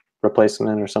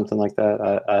replacement or something like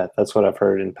that? That's what I've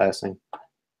heard in passing.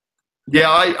 Yeah,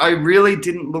 I really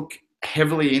didn't look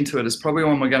heavily into it. It's probably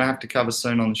one we're going to have to cover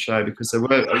soon on the show because there were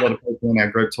a lot of people in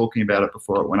our group talking about it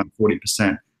before it went up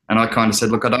 40%. And I kind of said,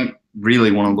 look, I don't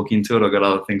really want to look into it. I've got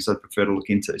other things I'd prefer to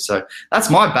look into. So that's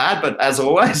my bad. But as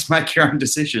always, make your own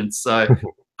decisions. So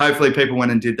hopefully people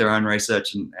went and did their own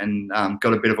research and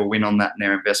got a bit of a win on that in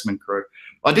their investment crew.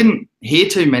 I didn't hear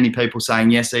too many people saying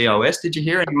yes, EOS. Did you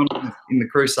hear anyone in the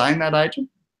crew saying that, Agent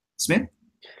Smith?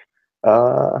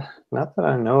 Not that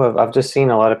I know of. I've just seen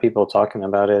a lot of people talking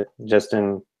about it just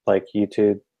in like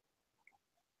YouTube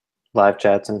live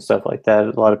chats and stuff like that.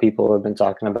 A lot of people have been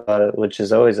talking about it, which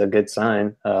is always a good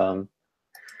sign. But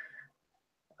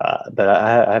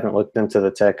I haven't looked into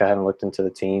the tech. I haven't looked into the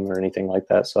team or anything like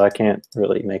that. So I can't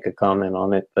really make a comment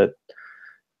on it, but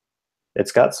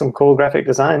it's got some cool graphic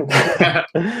design.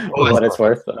 What it's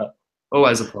worth.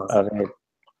 Always a plus.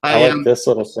 I like this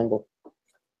little symbol.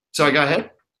 Sorry, go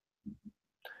ahead.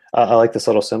 I like this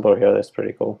little symbol here. That's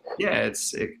pretty cool. Yeah, it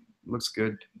looks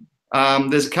good.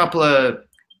 There's a couple of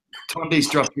Tondi's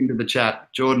dropped into the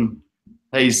chat. Jordan,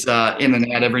 he's in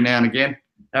and out every now and again.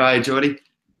 How are you, Jordy?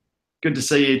 Good to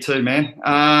see you too, man.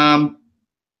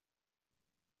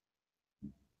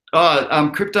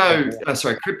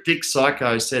 Cryptic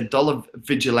Psycho said Dollar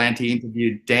Vigilante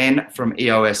interviewed Dan from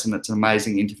EOS, and it's an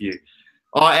amazing interview.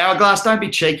 Oh, Hourglass, don't be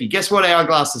cheeky. Guess what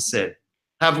Hourglass has said?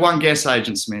 Have one guess,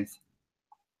 Agent Smith.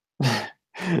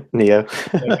 Neo.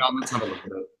 Let's have a look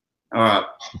at it. All right.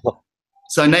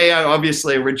 So Neo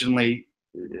obviously originally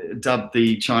dubbed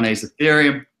the Chinese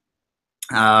Ethereum.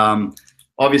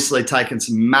 Obviously taken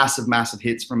some massive, massive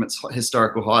hits from its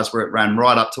historical highs where it ran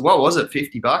right up to, what was it,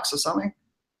 $50 or something?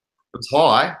 It was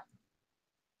high.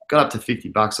 Got up to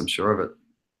 $50, I'm sure of it.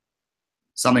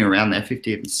 Something around there,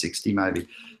 50, even 60 maybe.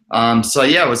 So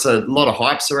yeah, it was a lot of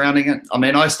hype surrounding it. I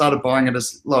mean, I started buying it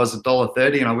as low as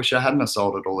 $1.30, and I wish I hadn't have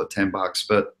sold it all at $10,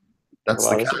 but that's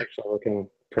the case. It's actually looking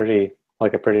pretty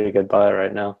like a pretty good buy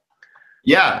right now.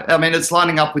 Yeah, I mean, it's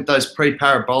lining up with those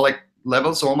pre-parabolic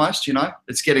levels almost. You know,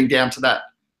 it's getting down to that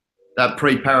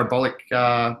pre-parabolic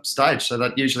stage. So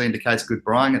that usually indicates good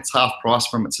buying. It's half price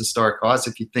from its historic highs.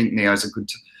 If you think Neo's a good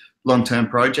long-term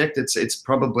project, it's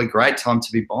probably a great time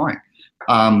to be buying.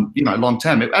 You know,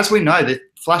 long-term. As we know, the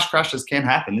flash crashes can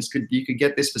happen. You could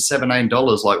get this for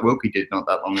 $17 like Wilkie did not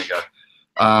that long ago.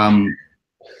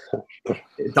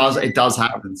 It does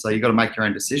happen. So you've got to make your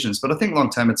own decisions. But I think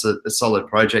long-term it's a solid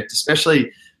project,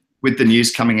 especially with the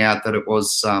news coming out that it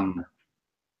was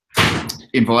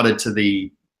invited to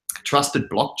the trusted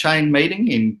blockchain meeting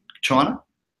in China.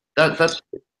 That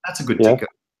That's a good Yeah. ticker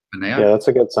for now. Yeah, that's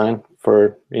a good sign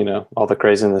for, you know, all the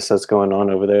craziness that's going on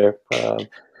over there.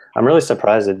 I'm really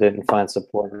surprised it didn't find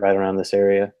support right around this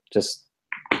area. Just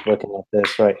looking at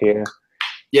this right here.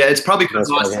 Yeah, it's probably because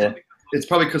This right here.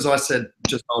 I said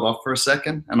just hold off for a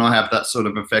second, and I have that sort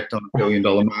of effect on $1 billion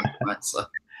market, mate. So.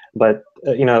 But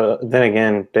you know, then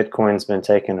again, Bitcoin's been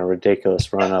taking a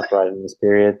ridiculous run up right in this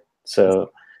period.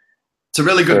 So it's a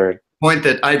really good point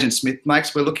that Agent Smith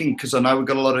makes. We're looking, because I know we've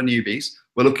got a lot of newbies,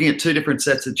 we're looking at two different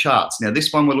sets of charts. Now,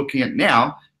 this one we're looking at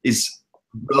now is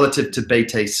relative to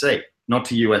BTC, not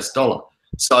to US dollar.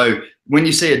 So when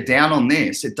you see it down on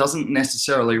this, it doesn't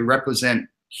necessarily represent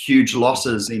huge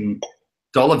losses in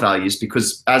dollar values,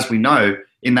 because as we know,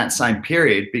 in that same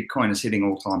period, Bitcoin is hitting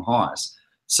all-time highs.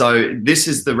 So this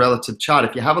is the relative chart.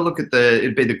 If you have a look at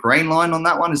it'd be the green line on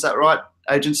that one. Is that right,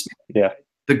 Agent Smith? Yeah.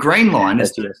 The green line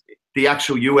is the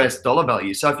actual US dollar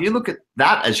value. So if you look at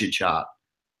that as your chart,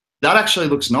 that actually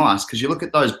looks nice, because you look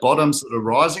at those bottoms that are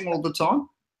rising all the time,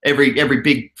 every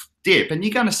big dip, and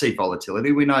you're going to see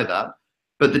volatility. We know that.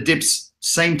 But the dips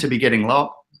seem to be getting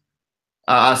low.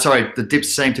 The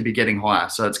dips seem to be getting higher.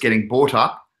 So it's getting bought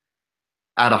up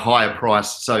at a higher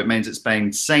price. So it means it's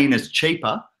being seen as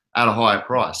cheaper at a higher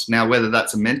price. Now, whether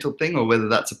that's a mental thing or whether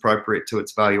that's appropriate to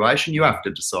its valuation, you have to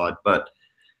decide. But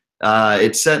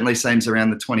it certainly seems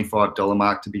around the $25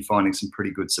 mark to be finding some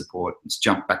pretty good support. It's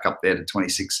jumped back up there to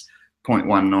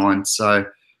 26.19. So,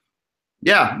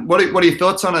 yeah, what are your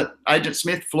thoughts on it, Agent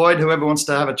Smith, Floyd, whoever wants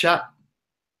to have a chat?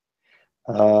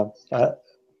 I don't know.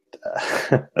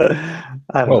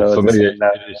 Well, for me,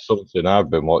 it's something I've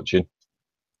been watching.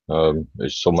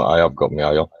 It's something I have got my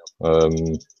eye on.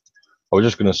 I was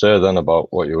just going to say then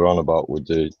about what you were on about with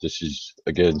this is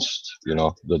against, you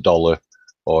know, the dollar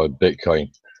or Bitcoin.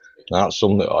 That's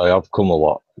something that I have come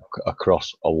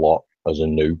across a lot as a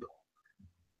noob.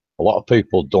 A lot of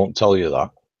people don't tell you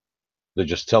that. They're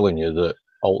just telling you that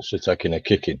alts are taking a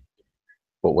kicking.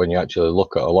 But when you actually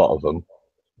look at a lot of them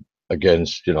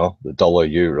against, you know, the dollar,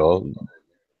 euro,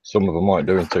 some of them aren't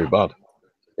doing too bad.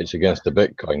 It's against the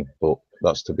Bitcoin, but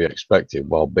that's to be expected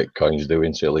while Bitcoin's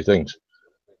doing silly things.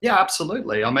 Yeah,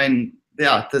 absolutely. I mean,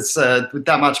 yeah, there's with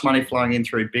that much money flowing in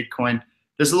through Bitcoin,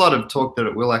 there's a lot of talk that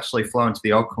it will actually flow into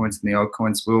the altcoins, and the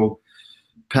altcoins will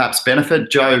perhaps benefit.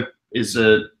 Joe is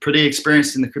pretty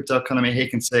experienced in the crypto economy. He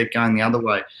can see it going the other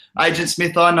way. Agent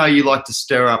Smith, I know you like to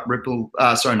stir up Ripple.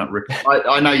 Sorry, not Ripple.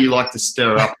 I know you like to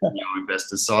stir up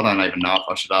investors, so I don't even know if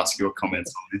I should ask your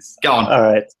comments on this. Go on. All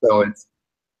right. So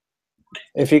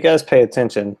if you guys pay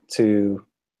attention to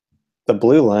the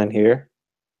blue line here,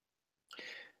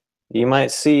 you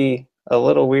might see a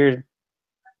little weird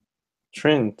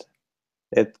trend.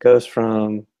 It goes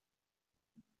from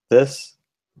this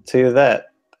to that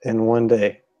in one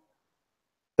day.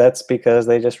 That's because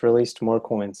they just released more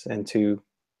coins into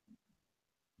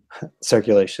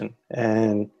circulation.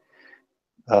 And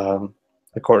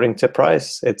according to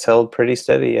price, it's held pretty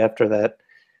steady after that,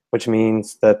 which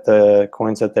means that the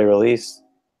coins that they released,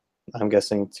 I'm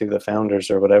guessing to the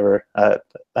founders or whatever, I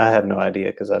have no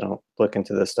idea because I don't look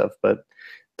into this stuff, but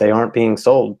they aren't being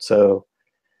sold. So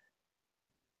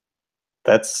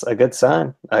that's a good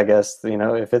sign, I guess. You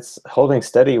know, if it's holding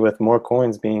steady with more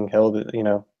coins being held, you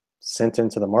know, sent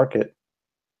into the market,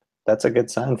 that's a good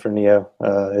sign for NEO.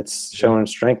 It's showing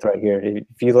strength right here.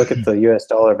 If you look at the US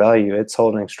dollar value, it's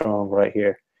holding strong right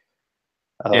here.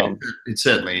 Yeah, it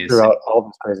certainly is. Throughout all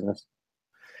this craziness.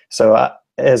 So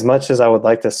as much as I would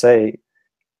like to say,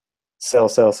 sell,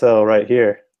 sell, sell right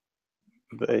here,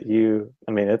 but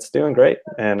I mean, it's doing great,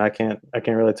 and I can't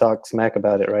really talk smack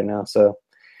about it right now. So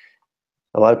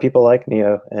a lot of people like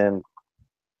NEO, and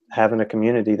having a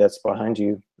community that's behind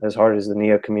you, as hard as the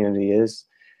NEO community is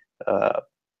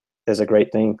a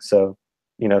great thing. So,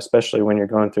 you know, especially when you're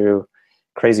going through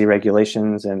crazy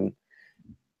regulations and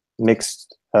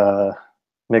mixed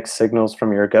signals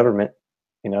from your government,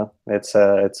 you know, it's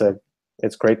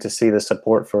great to see the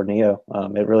support for NEO.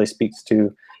 It really speaks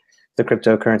to the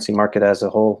cryptocurrency market as a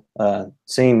whole.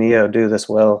 Seeing NEO do this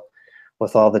well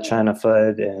with all the China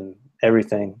FUD and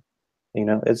everything, you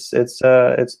know, it's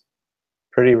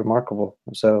pretty remarkable.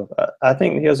 So I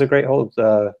think NEO's a great hold.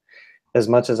 As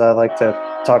much as I like to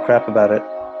talk crap about it.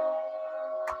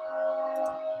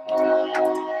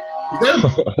 Is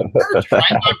that a train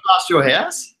going past your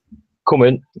house? Come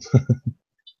in.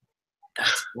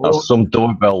 That's some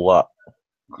doorbell,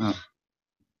 that.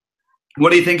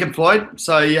 What are you thinking, Floyd?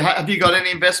 So have you got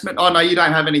any investment? Oh, no, you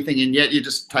don't have anything in yet. You're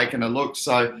just taking a look.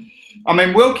 So, I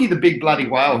mean, Wilkie, the big bloody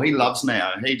whale, he loves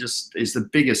NEO. He just is the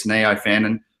biggest NEO fan.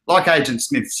 And like Agent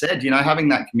Smith said, you know, having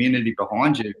that community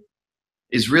behind you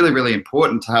is really, really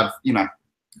important to have, you know,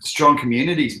 strong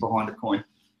communities behind a coin.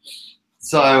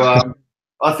 So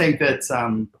I think that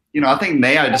I think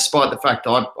Neo, despite the fact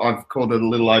I've called it a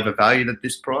little overvalued at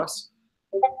this price,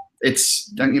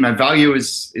 it's value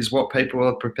is what people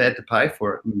are prepared to pay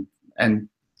for it, and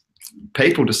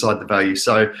people decide the value.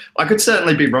 So I could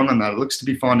certainly be wrong on that. It looks to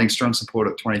be finding strong support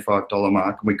at $25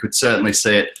 mark. We could certainly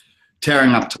see it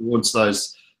tearing up towards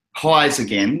those highs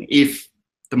again if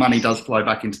the money does flow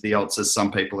back into the alts, as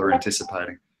some people are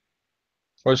anticipating.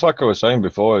 Well, it's like I was saying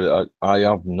before, I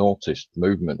have noticed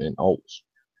movement in alts.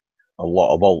 A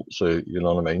lot of alts are, you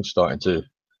know what I mean, starting to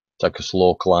take a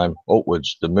slow climb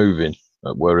upwards. They're moving,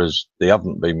 whereas they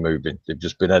haven't been moving. They've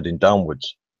just been heading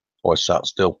downwards or sat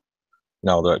still.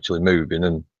 Now they're actually moving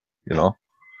and,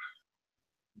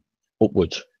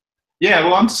 upwards. Yeah,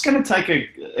 well, I'm just going to take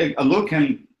a look,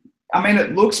 and I mean,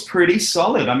 it looks pretty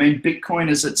solid. I mean, Bitcoin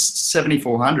is at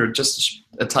 7,400, just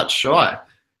a touch shy.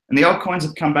 And the altcoins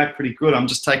have come back pretty good. I'm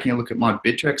just taking a look at my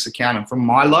Bittrex account, and from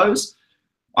my lows,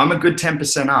 I'm a good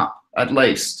 10% up, at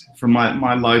least, from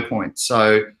my low point.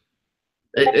 So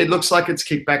it looks like it's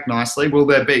kicked back nicely. Will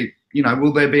there be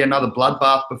another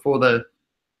bloodbath before the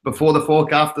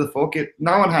fork, after the fork?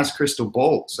 No one has crystal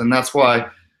balls, and that's why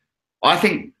I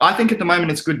think at the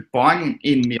moment it's good buying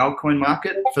in the altcoin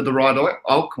market for the right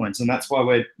altcoins, and that's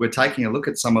why we're taking a look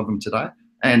at some of them today.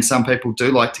 And some people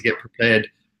do like to get prepared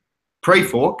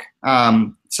pre-fork.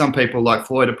 Some people like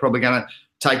Floyd are probably going to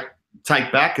take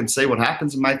back and see what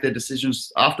happens and make their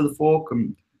decisions after the fork.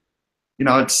 And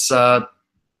it's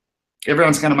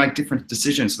everyone's going to make different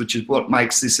decisions, which is what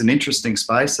makes this an interesting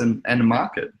space and a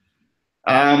market.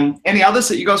 Any others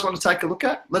that you guys want to take a look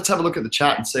at? Let's have a look at the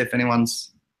chat and see if anyone's.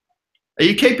 Are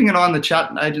you keeping an eye on the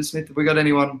chat, Agent Smith? Have we got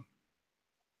anyone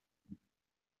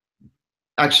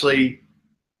actually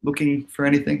looking for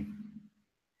anything?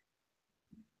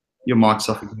 Your mic's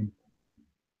off again,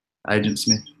 Agent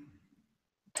Smith.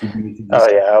 Oh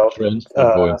yeah,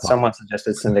 someone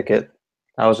suggested Syndicate.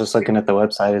 I was just looking at the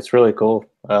website. It's really cool.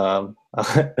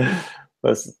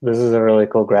 This is a really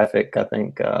cool graphic. I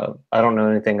think I don't know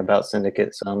anything about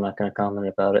Syndicate, so I'm not going to comment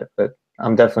about it. But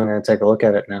I'm definitely going to take a look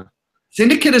at it now.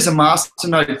 Syndicate is a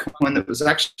masternode coin that was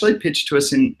actually pitched to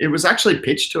us in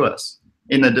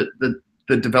the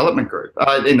development group,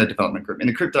 in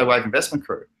the Crypto Wave investment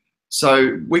group.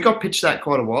 So we got pitched that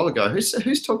quite a while ago.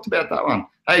 Who's talked about that one?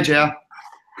 Hey, Jow.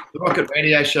 The Rocket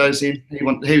Radio show's in. He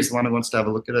was the one who wants to have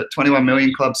a look at it. 21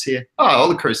 Million Club's here. Oh, all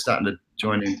the crew's starting to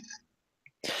join in.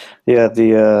 Yeah,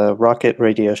 the Rocket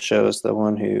Radio show is the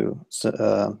one who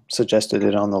suggested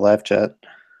it on the live chat.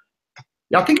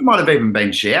 Yeah, I think it might have even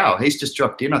been Xiao. He's just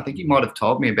dropped in. I think he might have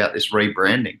told me about this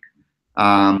rebranding.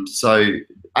 So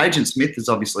Agent Smith is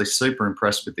obviously super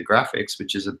impressed with the graphics,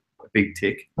 which is a big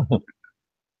tick.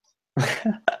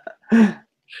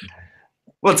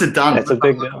 What's it done? That's a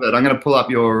big deal. I'm going to pull up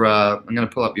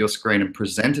your screen and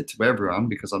present it to everyone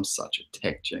because I'm such a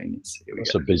tech genius. Here we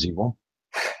That's go. a busy one.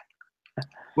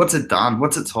 What's it done?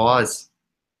 What's its highs?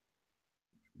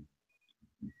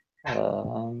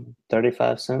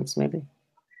 35 cents maybe.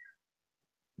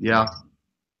 Yeah.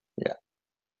 Yeah.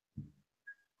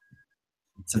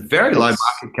 It's a very low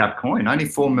market cap coin, only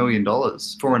 $4 million,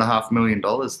 $4.5 million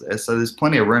there. So there's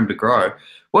plenty of room to grow.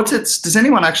 Does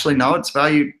anyone actually know its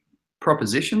value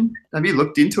proposition? Have you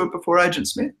looked into it before, Agent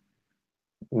Smith?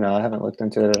 No, I haven't looked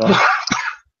into it at all.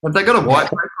 Have they got a white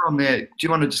paper on there? Do you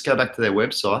want to just go back to their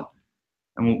website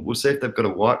and we'll see if they've got a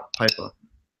white paper?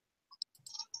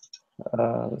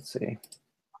 Let's see.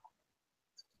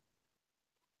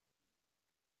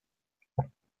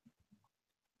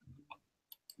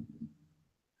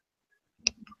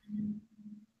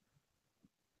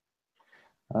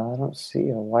 I don't see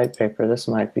a white paper. This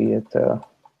might be it, though.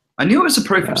 I knew it was a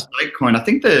proof of stake coin. I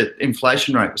think the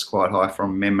inflation rate was quite high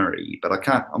from memory, but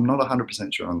I'm not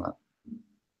 100% sure on that.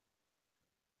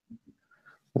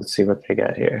 Let's see what they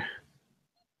got here.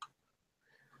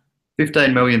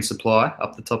 15 million supply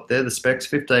up the top there. The specs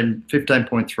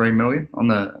 15.3 million on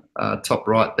the top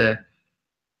right there.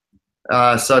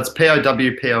 So it's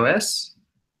POW POS.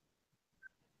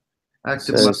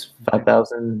 Active says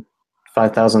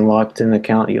 5,000 locked in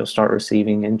account. You'll start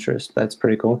receiving interest. That's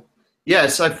pretty cool. Yeah,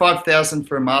 so 5,000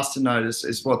 for a masternode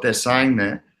is what they're saying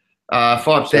there.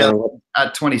 5,000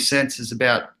 at 20 cents is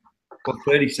about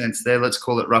 30 cents there. Let's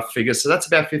call it rough figures. So that's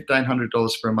about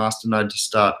 $1,500 for a masternode to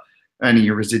start earning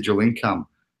your residual income.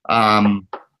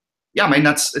 Yeah, I mean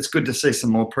it's good to see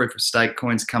some more proof of stake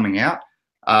coins coming out.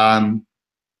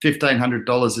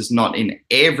 $1,500 is not in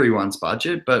everyone's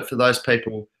budget, but for those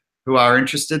people who are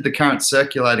interested, the current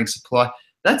circulating supply,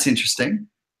 that's interesting.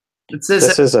 It says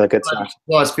this is a good sign.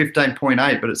 Supply is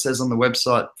 15.8, but it says on the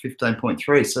website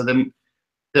 15.3. So then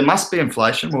there must be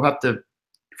inflation. We'll have to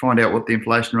find out what the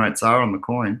inflation rates are on the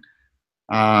coin.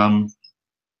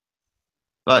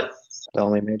 But the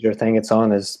only major thing it's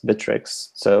on is Bittrex.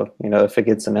 So, you know, if it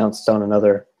gets announced on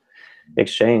another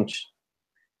exchange,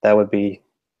 that would be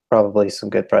probably some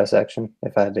good price action,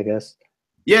 if I had to guess.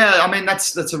 yeah, I mean,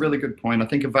 that's a really good point. I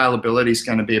think availability is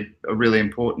going to be a really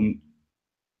important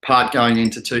part going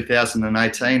into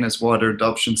 2018 as wider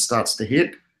adoption starts to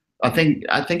hit. I think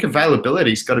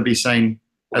availability's got to be seen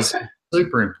as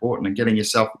super important, and getting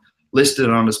yourself listed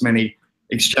on as many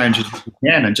exchanges as you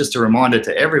can. And just a reminder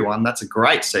to everyone, that's a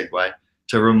great segue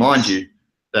to remind you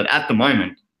that at the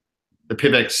moment, the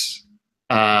PIVX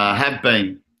have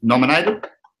been nominated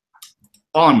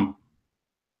on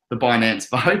the Binance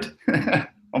vote.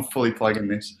 I'm fully plugging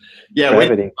this. Yeah, we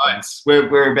need votes.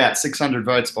 We're about 600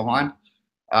 votes behind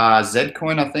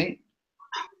Zcoin, I think.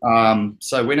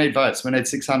 So we need votes. We need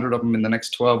 600 of them in the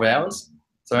next 12 hours.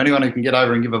 So anyone who can get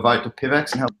over and give a vote to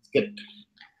PIVX and help us get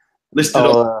listed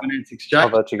on the Binance exchange. How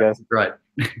about you guys? Great.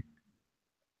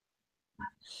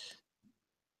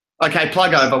 Okay,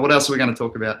 plug over. What else are we going to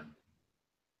talk about?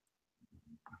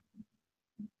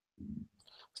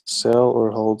 Sell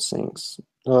or hold sinks.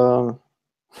 Well,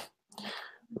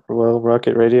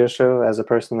 Rocket Radio Show, as a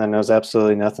person that knows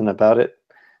absolutely nothing about it,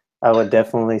 I would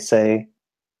definitely say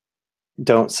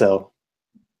don't sell.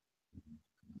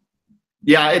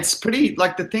 Yeah, it's pretty,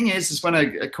 like, the thing is when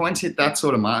a coin's hit that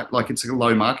sort of mark, like it's a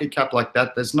low market cap like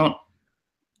that, there's not,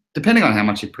 depending on how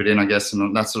much you put in, I guess,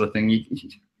 and that sort of thing.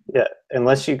 Yeah,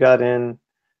 unless you got in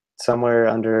somewhere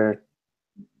under,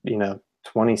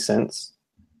 20 cents,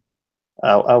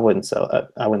 I wouldn't sell it.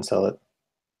 I wouldn't sell it.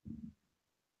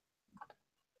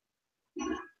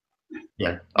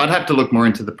 Yeah, I'd have to look more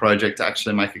into the project to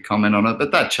actually make a comment on it.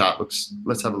 But that chart looks,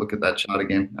 let's have a look at that chart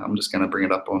again. I'm just going to bring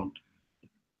it up on,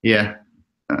 yeah.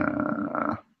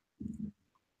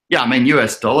 Yeah, I mean,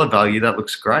 US dollar value, that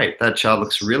looks great. That chart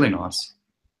looks really nice.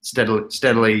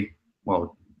 Steadily,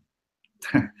 well,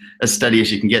 as steady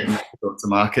as you can get in sorts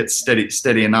of markets,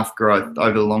 steady enough growth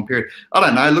over the long period. I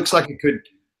don't know, it looks like it could,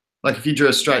 like if you drew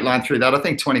a straight line through that, I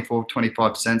think 24,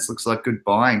 25 cents looks like good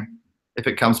buying if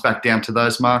it comes back down to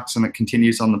those marks and it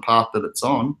continues on the path that it's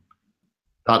on.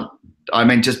 But I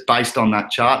mean, just based on that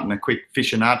chart and a quick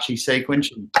Fibonacci sequence,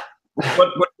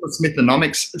 what does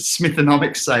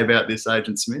Smithonomics say about this,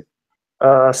 Agent Smith?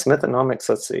 Smithonomics,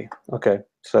 let's see. Okay,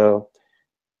 so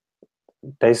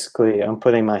basically I'm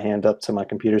putting my hand up to my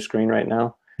computer screen right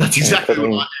now. That's exactly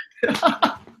what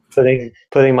I did.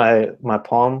 putting my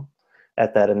palm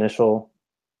at that initial,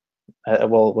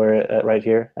 well, where right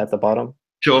here at the bottom.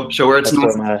 Sure, where it's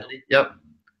not. Yep.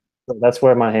 That's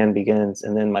where my hand begins,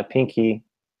 and then my pinky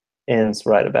ends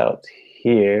right about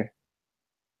here,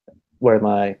 where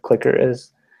my clicker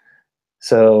is.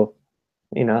 So,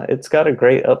 it's got a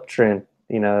great uptrend.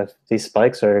 These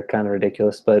spikes are kind of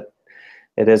ridiculous, but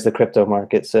it is the crypto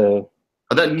market, so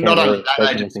not only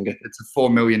that, it's a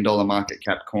 $4 million market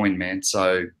cap coin, man.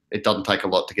 So it doesn't take a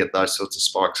lot to get those sorts of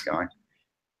spikes going.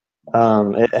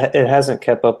 It hasn't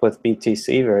kept up with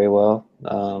BTC very well,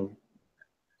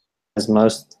 as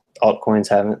most altcoins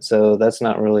haven't. So that's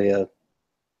not really a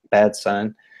bad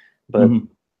sign. But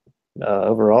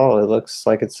overall, it looks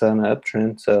like it's on an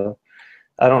uptrend. So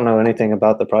I don't know anything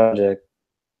about the project,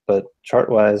 but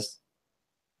chart-wise,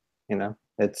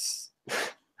 it's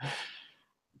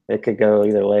it could go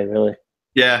either way, really.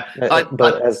 Yeah,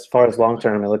 but as far as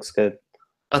long-term, it looks good.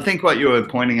 I think what you were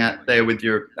pointing at there with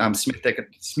your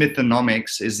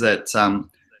Smithonomics is that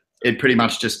it pretty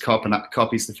much just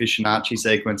copies the Fibonacci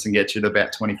sequence and gets you to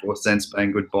about 24 cents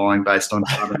being good buying based on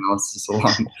chart analysis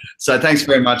alone. So thanks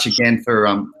very much again for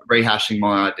rehashing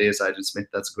my ideas, Agent Smith.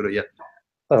 That's good of you.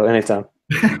 Oh, anytime.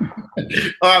 All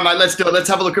right, mate, let's do it. Let's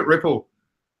have a look at Ripple.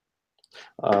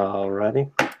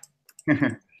 Alrighty.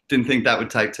 Didn't think that would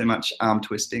take too much arm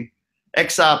twisting.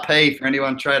 XRP, for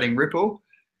anyone trading Ripple.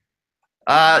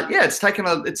 Yeah, it's taken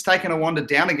a wander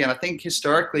down again. I think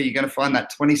historically you're going to find that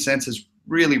 20 cents is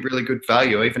really, really good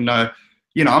value, even though,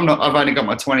 I've only got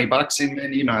my $20 in,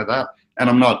 and that, and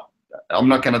I'm not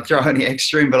going to throw any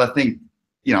extra in, but I think,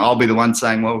 I'll be the one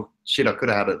saying, well, shit, I could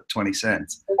have had it at 20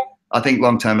 cents. I think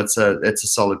long term it's a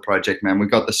solid project, man. We've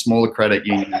got the smaller credit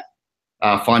union,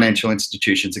 financial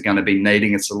institutions are going to be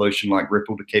needing a solution like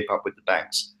Ripple to keep up with the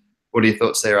banks. What are your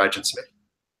thoughts there, Agent Smith?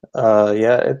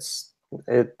 Yeah,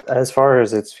 as far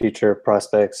as its future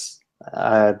prospects,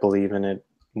 I believe in it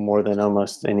more than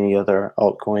almost any other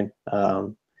altcoin.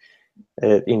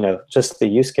 Just the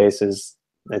use cases,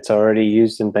 it's already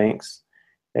used in banks.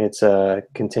 It's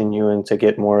continuing to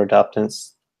get more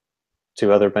adoptants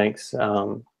to other banks.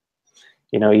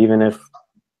 Even if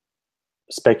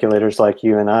speculators like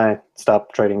you and I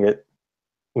stop trading it,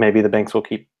 maybe the banks will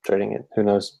keep trading it. Who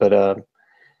knows? But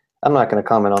I'm not going to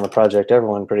comment on the project.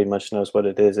 Everyone pretty much knows what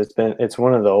it is. It's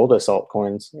one of the oldest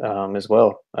altcoins as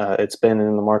well. It's been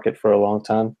in the market for a long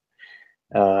time.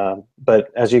 But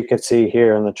as you can see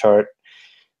here in the chart,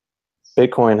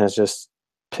 Bitcoin has just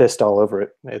pissed all over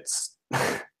it.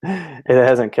 It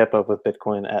hasn't kept up with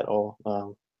Bitcoin at all.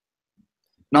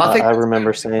 No, I think I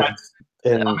remember saying. I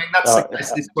mean, that's the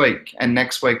case this week and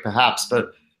next week perhaps,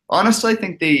 but honestly, I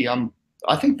think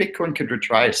Bitcoin could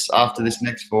retrace after this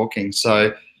next forking.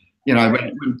 So, you know,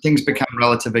 when things become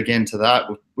relative again to that,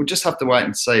 we'll just have to wait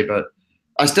and see. But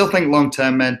I still think long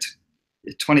term, man,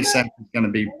 20 cents is going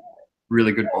to be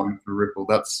really good buying for Ripple.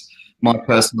 That's my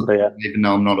personal opinion, even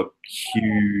though I'm not a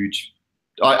huge.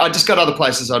 I just got other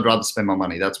places I'd rather spend my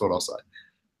money. That's what I'll say.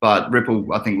 But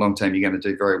Ripple, I think long term you're going to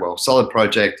do very well. Solid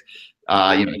project.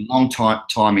 You know, long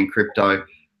time in crypto,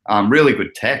 really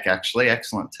good tech, actually,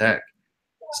 excellent tech.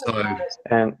 So,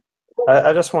 and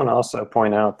I just want to also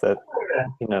point out that,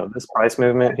 you know, this price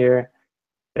movement here,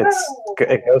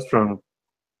 it goes from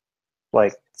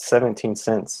like 17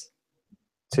 cents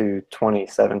to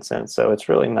 27 cents. So it's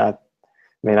really not.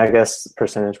 I mean, I guess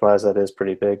percentage-wise that is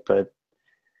pretty big, but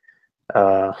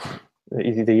the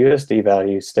USD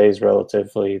value stays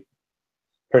relatively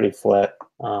pretty flat.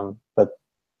 But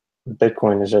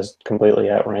Bitcoin has just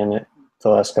completely outran it the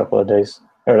last couple of days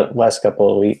or last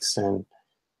couple of weeks. And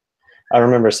I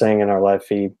remember saying in our live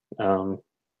feed a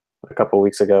couple of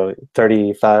weeks ago,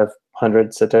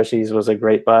 3,500 Satoshis was a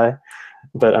great buy.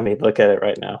 But I mean, look at it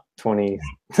right now,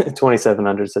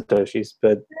 2,700 Satoshis.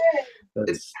 But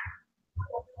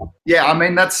yeah, I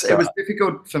mean, it was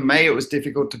difficult for me. It was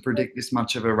difficult to predict this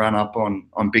much of a run up on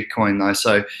Bitcoin though.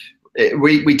 So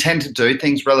we tend to do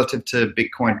things relative to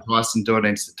Bitcoin price and do it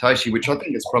in Satoshi, which I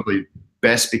think is probably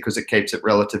best because it keeps it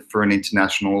relative for an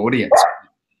international audience.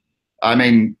 I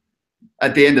mean,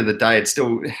 at the end of the day, it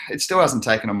still hasn't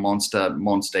taken a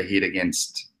monster hit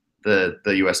against the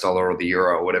US dollar or the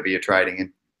euro or whatever you're trading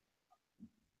in.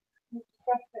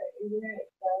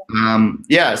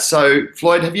 Yeah. So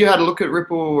Floyd, have you had a look at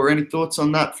Ripple or any thoughts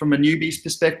on that from a newbie's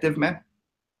perspective, man?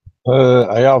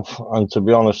 I have, and to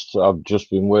be honest, I've just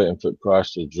been waiting for the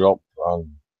price to drop, and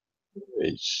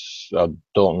I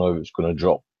don't know if it's going to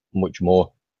drop much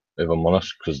more, if I'm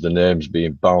honest, because the name's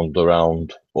being bound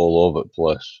around all over the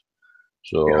place.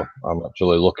 So yeah. I'm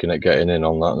actually looking at getting in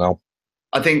on that now.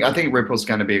 I think Ripple's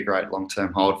going to be a great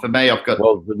long-term hold. For me, I've got.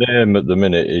 Well, the name at the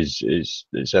minute is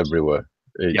it's everywhere.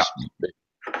 It's,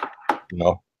 you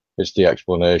know, it's the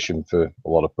explanation for a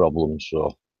lot of problems.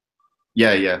 So.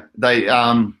 Yeah. They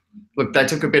look. They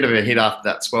took a bit of a hit after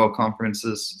that Swell conference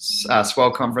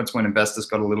when investors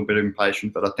got a little bit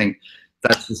impatient. But I think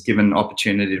that's just given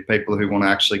opportunity to people who want to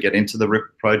actually get into the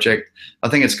Ripple project. I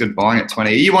think it's good buying at 20.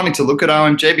 Are you wanting to look at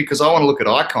OMG? Because I want to look at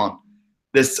Icon.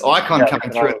 There's Icon coming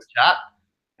through the chat.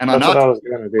 And I know it's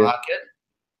a market,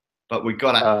 but we've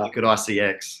got to look at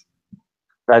ICX.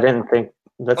 I didn't think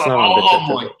that's not on the tip.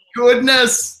 Oh my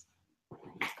goodness!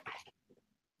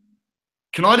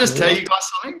 Can I just tell you guys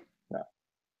something? Yeah.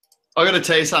 I got to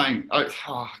tell you something.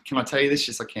 Can I tell you this?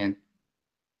 Yes, I can.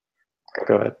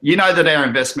 Go ahead. You know that our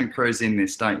investment crew's in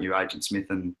this, don't you, Agent Smith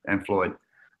and Floyd?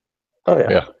 Oh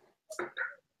yeah.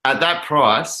 At that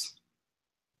price,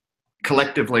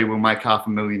 collectively, we'll make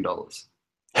 $500,000.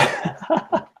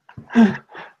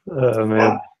 Oh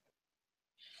man,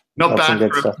 not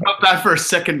bad for a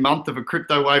second month of a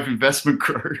crypto wave investment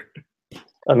crew.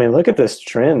 I mean, look at this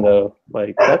trend though.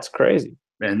 Like that's crazy.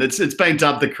 Man, it's been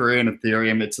dubbed the career in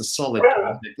Ethereum. It's a solid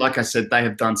project. Like I said, they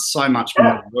have done so much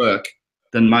more work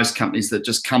than most companies that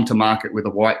just come to market with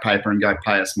a white paper and go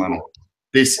pay us money.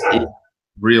 This is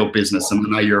real business, and I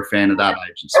know you're a fan of that,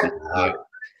 Agent Smith. So.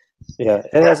 Yeah,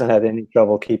 it hasn't had any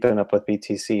trouble keeping up with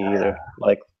BTC either.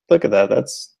 Like, look at that.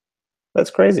 That's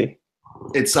crazy.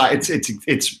 It's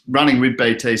running with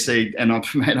BTC, and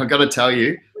I've got to tell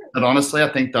you that honestly, I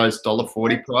think those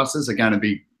 $1.40 prices are going to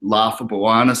be laughable.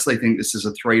 I honestly think this is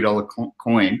a $3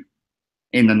 coin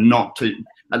in the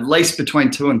at least between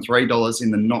 $2 and $3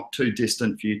 in the not too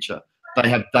distant future. They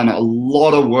have done a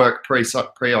lot of work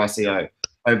pre-ICO.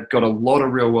 They've got a lot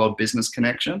of real world business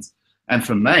connections, and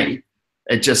for me,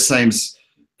 it just seems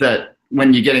that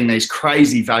when you're getting these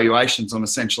crazy valuations on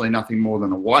essentially nothing more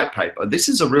than a white paper, this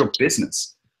is a real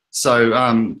business. So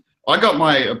I got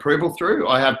my approval through.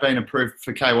 I have been approved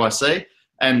for KYC.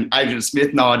 And Agent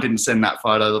Smith, no, I didn't send that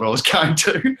photo that I was going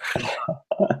to.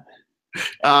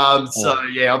 So,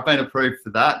 yeah, I've been approved for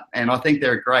that. And I think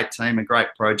they're a great team, a great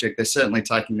project. They're certainly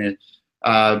taking their,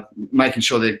 making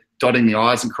sure they're dotting the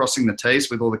I's and crossing the T's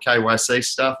with all the KYC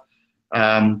stuff.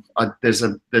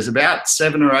 There's about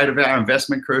 7 or 8 of our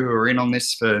investment crew who are in on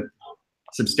this for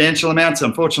substantial amounts.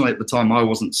 Unfortunately, at the time, I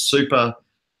wasn't super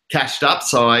cashed up,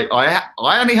 so I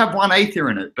only have 1 Ether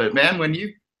in it. But man, when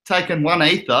you've taken 1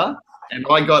 Ether and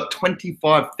I got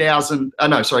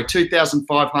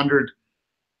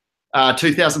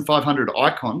 2,500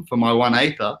 Icon for my 1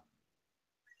 Ether,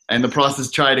 and the price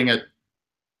is trading at,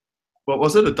 what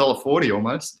was it, $1.40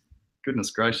 almost.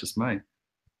 Goodness gracious me.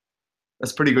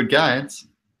 That's pretty good gains.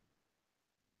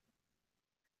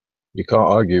 You can't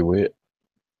argue with it.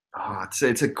 Oh,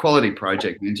 it's a quality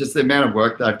project, man. Just the amount of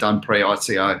work they've done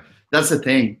pre-ICO. That's the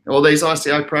thing. All these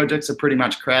ICO projects are pretty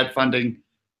much crowdfunding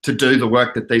to do the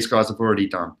work that these guys have already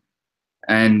done.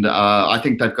 And I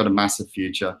think they've got a massive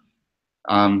future.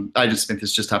 Agent Smith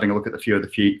is just having a look at a few of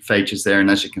the features there, and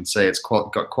as you can see, it's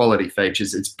got quality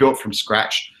features. It's built from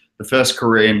scratch. The first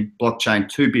Korean blockchain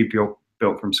to be built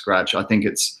from scratch. I think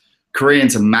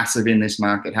Koreans are massive in this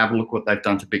market. Have a look what they've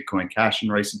done to Bitcoin Cash in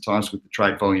recent times with the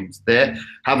trade volumes there.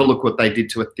 Have a look what they did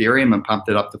to Ethereum and pumped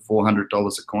it up to $400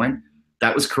 a coin.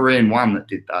 That was Korean One that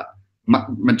did that.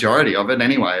 Majority of it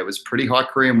anyway. It was pretty high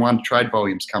Korean One trade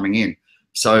volumes coming in.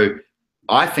 So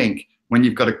I think when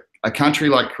you've got a country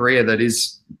like Korea that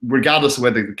is, regardless of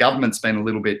whether the government's been a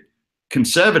little bit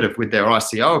conservative with their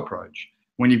ICO approach,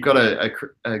 when you've got a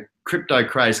crypto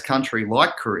crazed country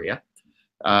like Korea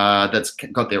that's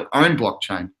got their own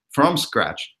blockchain from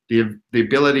scratch, the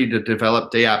ability to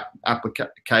develop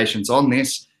applications on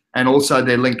this, and also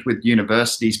they're linked with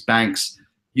universities, banks,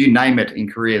 you name it in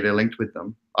Korea, they're linked with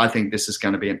them. I think this is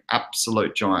going to be an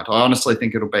absolute giant. I honestly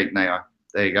think it'll beat Neo.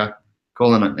 There you go.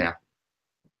 Calling it now.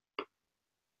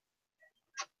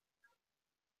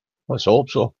 Let's hope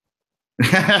so.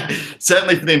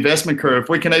 Certainly for the investment crew, if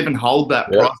we can even hold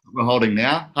that price that we're holding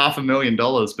now,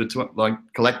 $500,000 between, like,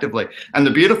 collectively. And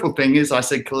the beautiful thing is, I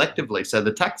said collectively, so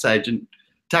the tax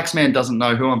man doesn't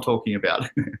know who I'm talking about.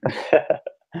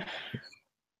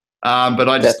 But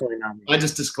I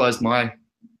just disclosed my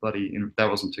bloody. That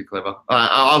wasn't too clever.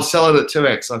 I'll sell it at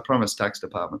 2x. I promise, tax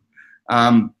department.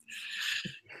 No,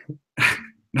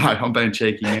 I'm being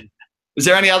cheeky, man. Is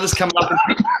there any others coming up?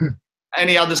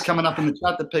 Any others coming up in the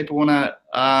chat that people want to?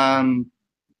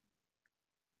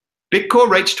 Bitcoin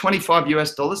reached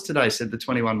 $25 today, said the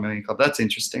 21 million club. That's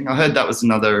interesting. I heard that was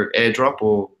another airdrop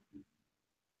or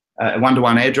a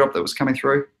one-to-one airdrop that was coming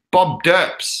through. Bob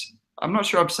Derps. I'm not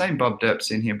sure I've seen Bob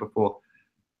Derps in here before.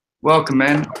 Welcome,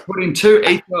 man. I put in 2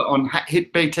 Ether on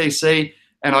Hit BTC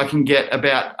and I can get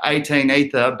about 18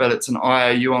 Ether, but it's an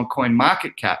IOU on coin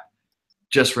market cap.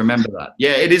 Just remember that.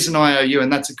 Yeah, it is an IOU,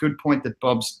 and that's a good point that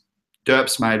Bob's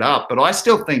Derps made up. But I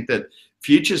still think that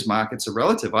futures markets are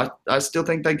relative. I still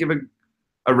think they give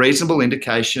a reasonable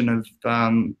indication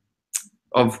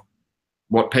of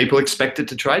what people expect it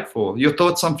to trade for. Your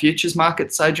thoughts on futures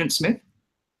markets, Agent Smith?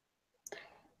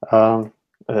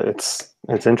 It's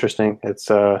interesting.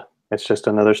 It's just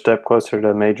another step closer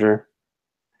to major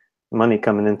money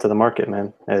coming into the market,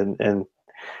 man. And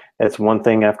it's one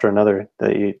thing after another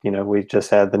that you know, we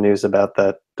just had the news about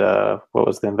that, what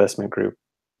was the investment group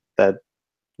that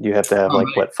you have to have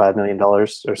like what, $5 million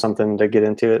or something to get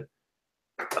into it?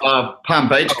 Palm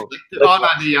Beach.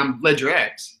 The Ledger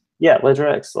X. Yeah, Ledger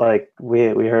X. Like we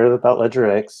heard about Ledger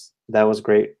X. That was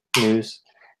great news.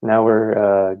 Now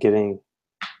we're getting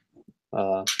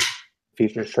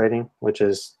futures trading, which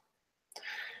is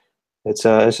it's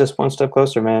just one step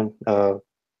closer, man.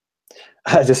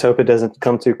 I just hope it doesn't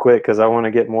come too quick because I want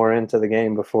to get more into the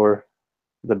game before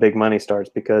the big money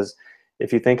starts. Because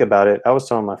if you think about it, I was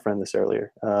telling my friend this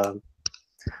earlier.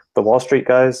 The Wall Street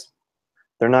guys,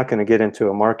 they're not going to get into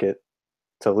a market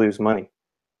to lose money,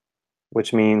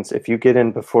 which means if you get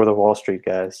in before the Wall Street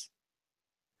guys,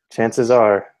 chances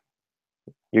are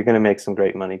you're going to make some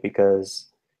great money, because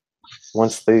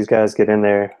once these guys get in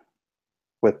there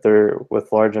with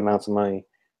large amounts of money,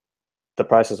 the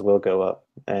prices will go up.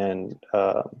 And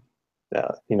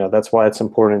you know, that's why it's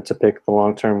important to pick the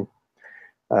long-term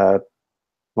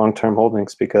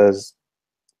holdings, because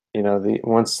you know,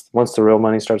 once the real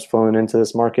money starts flowing into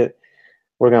this market,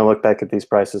 we're going to look back at these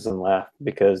prices and laugh,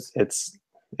 because it's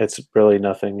really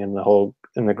nothing in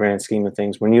the grand scheme of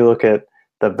things. When you look at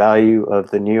the value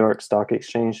of the New York Stock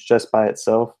Exchange just by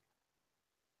itself,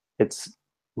 it's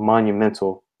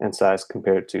monumental in size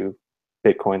compared to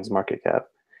Bitcoin's market cap.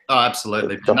 Oh,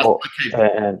 absolutely.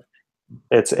 And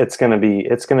it's going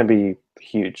to be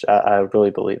huge. I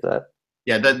really believe that.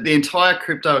 Yeah, the entire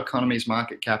crypto economy's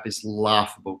market cap is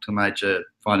laughable to major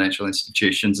financial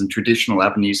institutions and traditional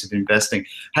avenues of investing.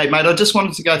 Hey, mate, I just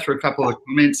wanted to go through a couple of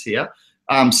comments here.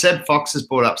 Seb Fox has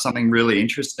brought up something really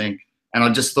interesting, and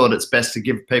I just thought it's best to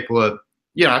give people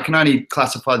I can only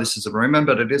classify this as a rumor,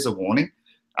 but it is a warning.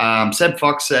 Seb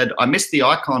Fox said, I missed the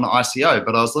icon ICO,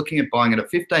 but I was looking at buying it at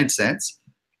 15 cents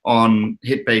on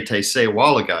HitBTC a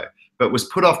while ago, but was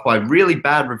put off by really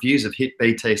bad reviews of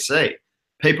HitBTC.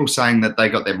 People saying that they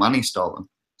got their money stolen.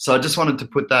 So I just wanted to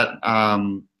put that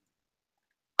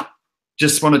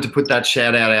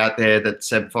shout out there that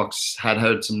Seb Fox had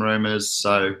heard some rumors.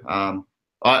 So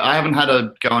I haven't had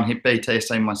a go on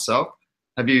HitBTC myself.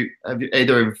 Have you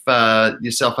either of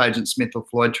yourself, Agent Smith or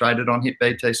Floyd, traded on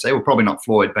HitBTC? Well, probably not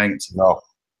Floyd, being it's No.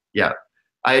 Yeah.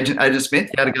 Agent Smith,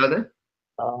 you had to go there?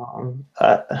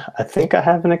 I think I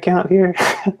have an account here,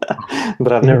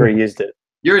 but I've never used it.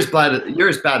 You're as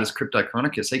bad as Crypto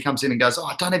Chronicus. He comes in and goes,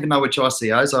 I don't even know which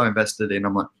ICOs I invested in.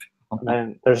 I'm like,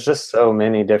 man, there's just so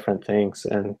many different things,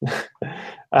 and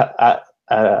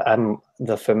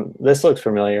this looks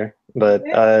familiar, but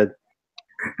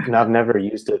I've never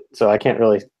used it, so I can't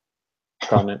really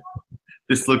comment.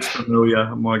 This looks familiar.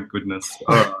 Oh, my goodness.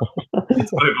 All right.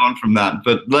 Let's move on from that.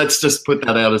 But let's just put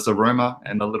that out as a rumor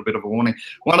and a little bit of a warning.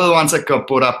 One of the ones that got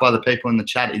brought up by the people in the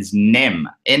chat is NEM,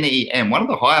 N-E-M, one of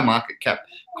the higher market cap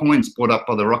coins brought up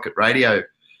by the Rocket Radio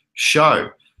show.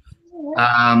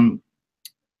 I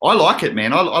like it,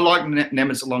 man. I like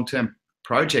NEM as a long-term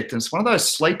project, and it's one of those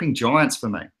sleeping giants for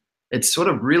me. It's sort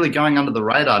of really going under the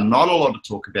radar. Not a lot to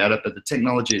talk about it, but the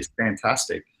technology is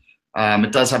fantastic.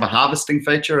 It does have a harvesting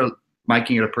feature,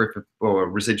 making it a proof of, or a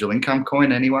residual income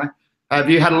coin anyway. Have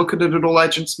you had a look at it at all,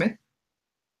 Agent Smith?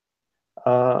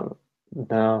 No,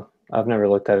 I've never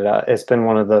looked at it. It's been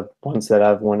one of the ones that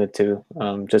I've wanted to,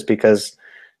 just because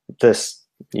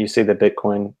you see the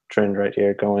Bitcoin trend right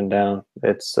here going down.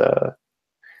 It's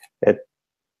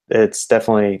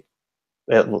definitely,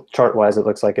 chart wise, it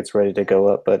looks like it's ready to go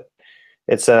up, but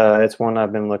it's one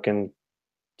I've been looking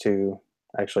to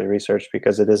actually research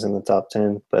because it is in the top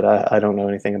 10, but I don't know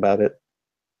anything about it.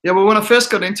 Yeah, well, when I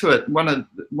first got into it, one of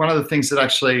the things that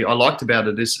actually I liked about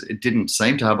it is it didn't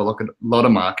seem to have a lot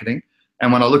of marketing.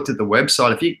 And when I looked at the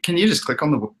website, can you just click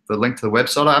on the link to the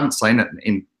website? I haven't seen it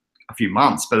in a few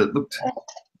months, but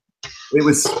it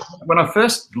was when I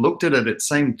first looked at it, it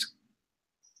seemed.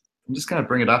 I'm just going to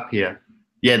bring it up here.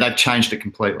 Yeah, they've changed it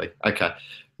completely. Okay.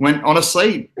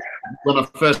 Honestly, when I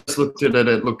first looked at it,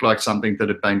 it looked like something that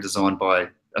had been designed by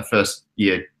a first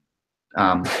year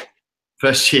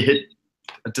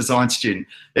design student.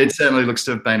 It certainly looks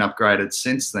to have been upgraded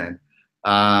since then.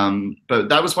 But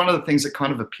that was one of the things that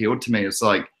kind of appealed to me. It's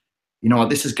like, you know what,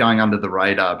 this is going under the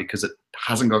radar because it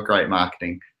hasn't got great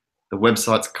marketing. The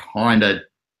website's kind of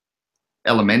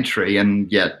elementary,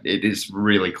 and yet it is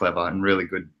really clever and really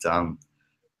good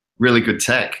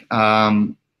tech.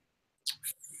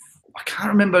 I can't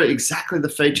remember exactly the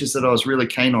features that I was really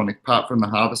keen on, apart from the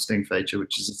harvesting feature,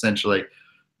 which is essentially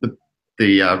the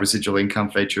residual income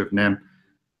feature of NEM.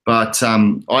 But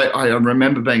I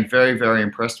remember being very, very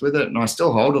impressed with it, and I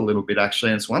still hold a little bit,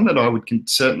 actually. And it's one that I would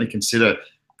certainly consider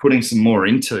putting some more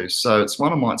into. So it's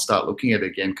one I might start looking at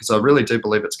again, because I really do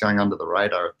believe it's going under the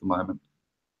radar at the moment.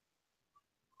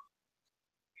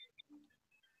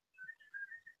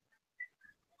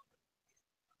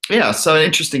 Yeah, so an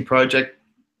interesting project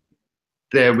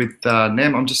there with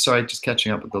NEM. I'm just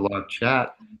catching up with the live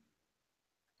chat.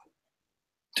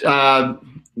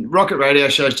 Rocket Radio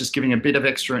Show is just giving a bit of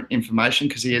extra information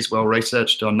because he is well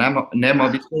researched on NEM.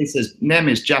 Obviously, he says NEM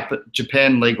is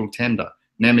Japan legal tender.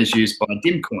 NEM is used by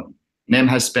Dimcoin. NEM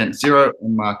has spent zero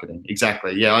on marketing.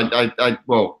 Exactly. Yeah,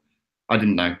 I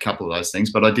didn't know a couple of those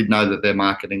things, but I did know that their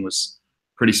marketing was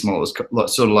pretty small. It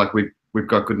was sort of like we've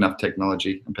got good enough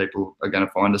technology and people are going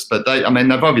to find us. But they've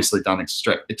obviously done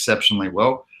exceptionally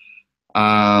well.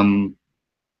 I'm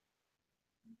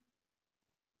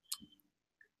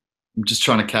just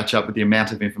trying to catch up with the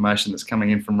amount of information that's coming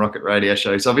in from Rocket Radio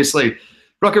Shows. Obviously,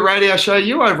 Rocket Radio Show,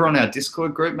 you over on our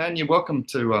Discord group, man. You're welcome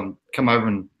to come over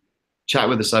and chat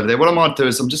with us over there. What I might do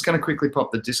is I'm just going to quickly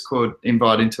pop the Discord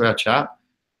invite into our chat.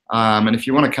 And if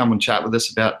you want to come and chat with us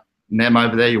about NEM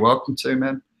over there, you're welcome to,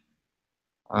 man.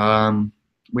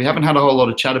 We haven't had a whole lot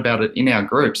of chat about it in our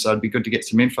group, so it'd be good to get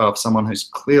some info of someone who's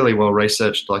clearly well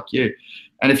researched like you.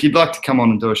 And if you'd like to come on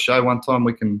and do a show one time,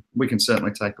 we can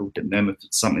certainly take a look at NEM if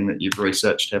it's something that you've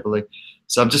researched heavily.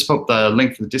 So I've just popped the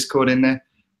link for the Discord in there.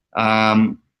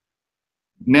 NEM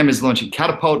is launching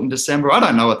Catapult in December. I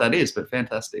don't know what that is, but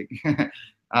fantastic.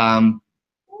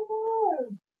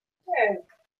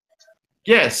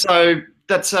 Yeah, so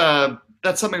that's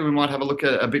something we might have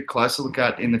a bit closer look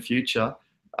at in the future.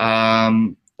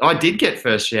 I did get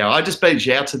first Xiao. I just beat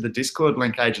Xiao to the Discord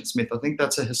link, Agent Smith. I think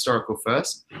that's a historical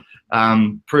first,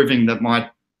 proving that my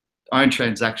own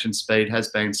transaction speed has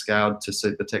been scaled to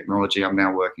suit the technology I'm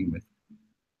now working with.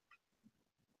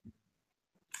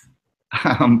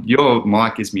 Your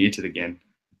mic is muted again,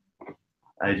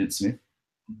 Agent Smith.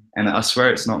 And I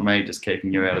swear it's not me just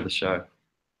keeping you out of the show.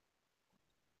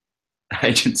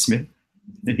 Agent Smith,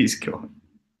 he's gone.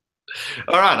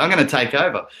 All right, I'm going to take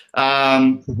over.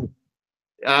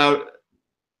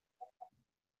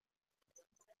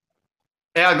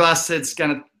 Hourglass said it's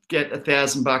going to get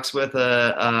 $1,000 worth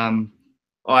of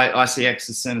ICX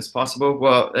as soon as possible.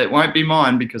 Well, it won't be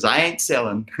mine because I ain't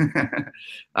selling.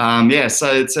 Yeah,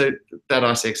 so that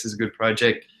ICX is a good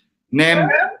project. NEM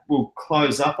will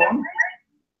close up on.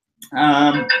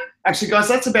 Actually, guys,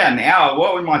 that's about an hour.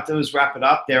 What we might do is wrap it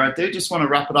up there. I do just want to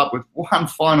wrap it up with one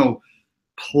final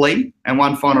plea and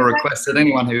one final request that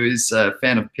anyone who is a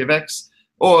fan of PIVX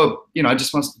or, you know,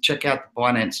 just wants to check out the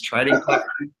Binance trading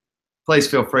platform, please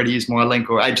feel free to use my link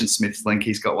or Agent Smith's link.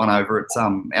 He's got one over at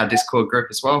our Discord group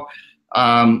as well.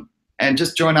 And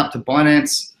just join up to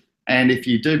Binance. And if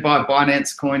you do buy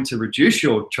Binance coin to reduce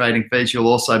your trading fees, you'll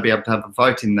also be able to have a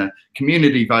vote in the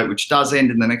community vote, which does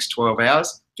end in the next 12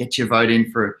 hours. Get your vote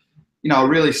in for, you know, a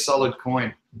really solid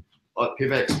coin like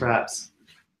PIVX perhaps.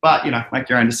 But, you know, make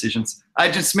your own decisions.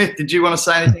 Agent Smith, did you want to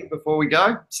say anything before we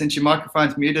go? Since your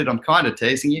microphone's muted, I'm kind of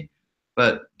teasing you.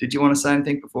 But did you want to say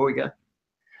anything before we go?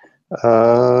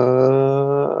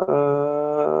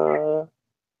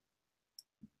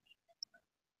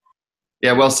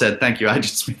 Yeah, well said. Thank you, Agent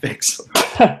Smith. Excellent.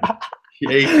 He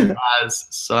was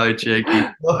so cheeky.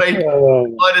 Lloyd,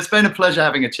 it's been a pleasure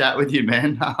having a chat with you,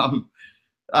 man.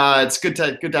 It's good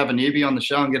to have a newbie on the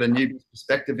show and get a newbie's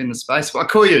perspective in the space. Well, I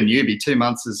call you a newbie. 2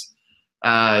 months is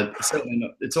certainly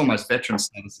not, it's almost veteran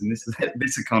status in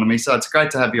this economy. So it's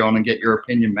great to have you on and get your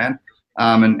opinion, man.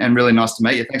 And really nice to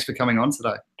meet you. Thanks for coming on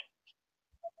today.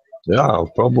 Yeah, no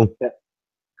problem.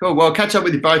 Cool. Well, I'll catch up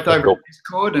with you both over at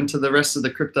Discord, and to the rest of the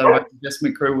crypto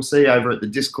investment crew, we'll see you over at the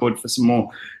Discord for some more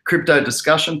crypto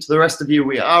discussion. To the rest of you,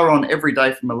 we are on every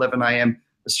day from 11 a.m.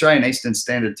 Australian Eastern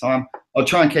Standard Time. I'll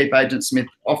try and keep Agent Smith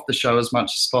off the show as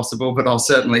much as possible, but I'll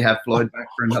certainly have Floyd back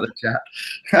for another chat.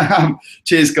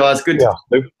 Cheers, guys. Good to talk,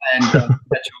 and catch you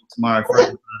all tomorrow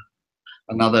for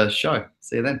another show.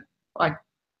 See you then. Bye.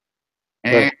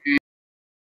 And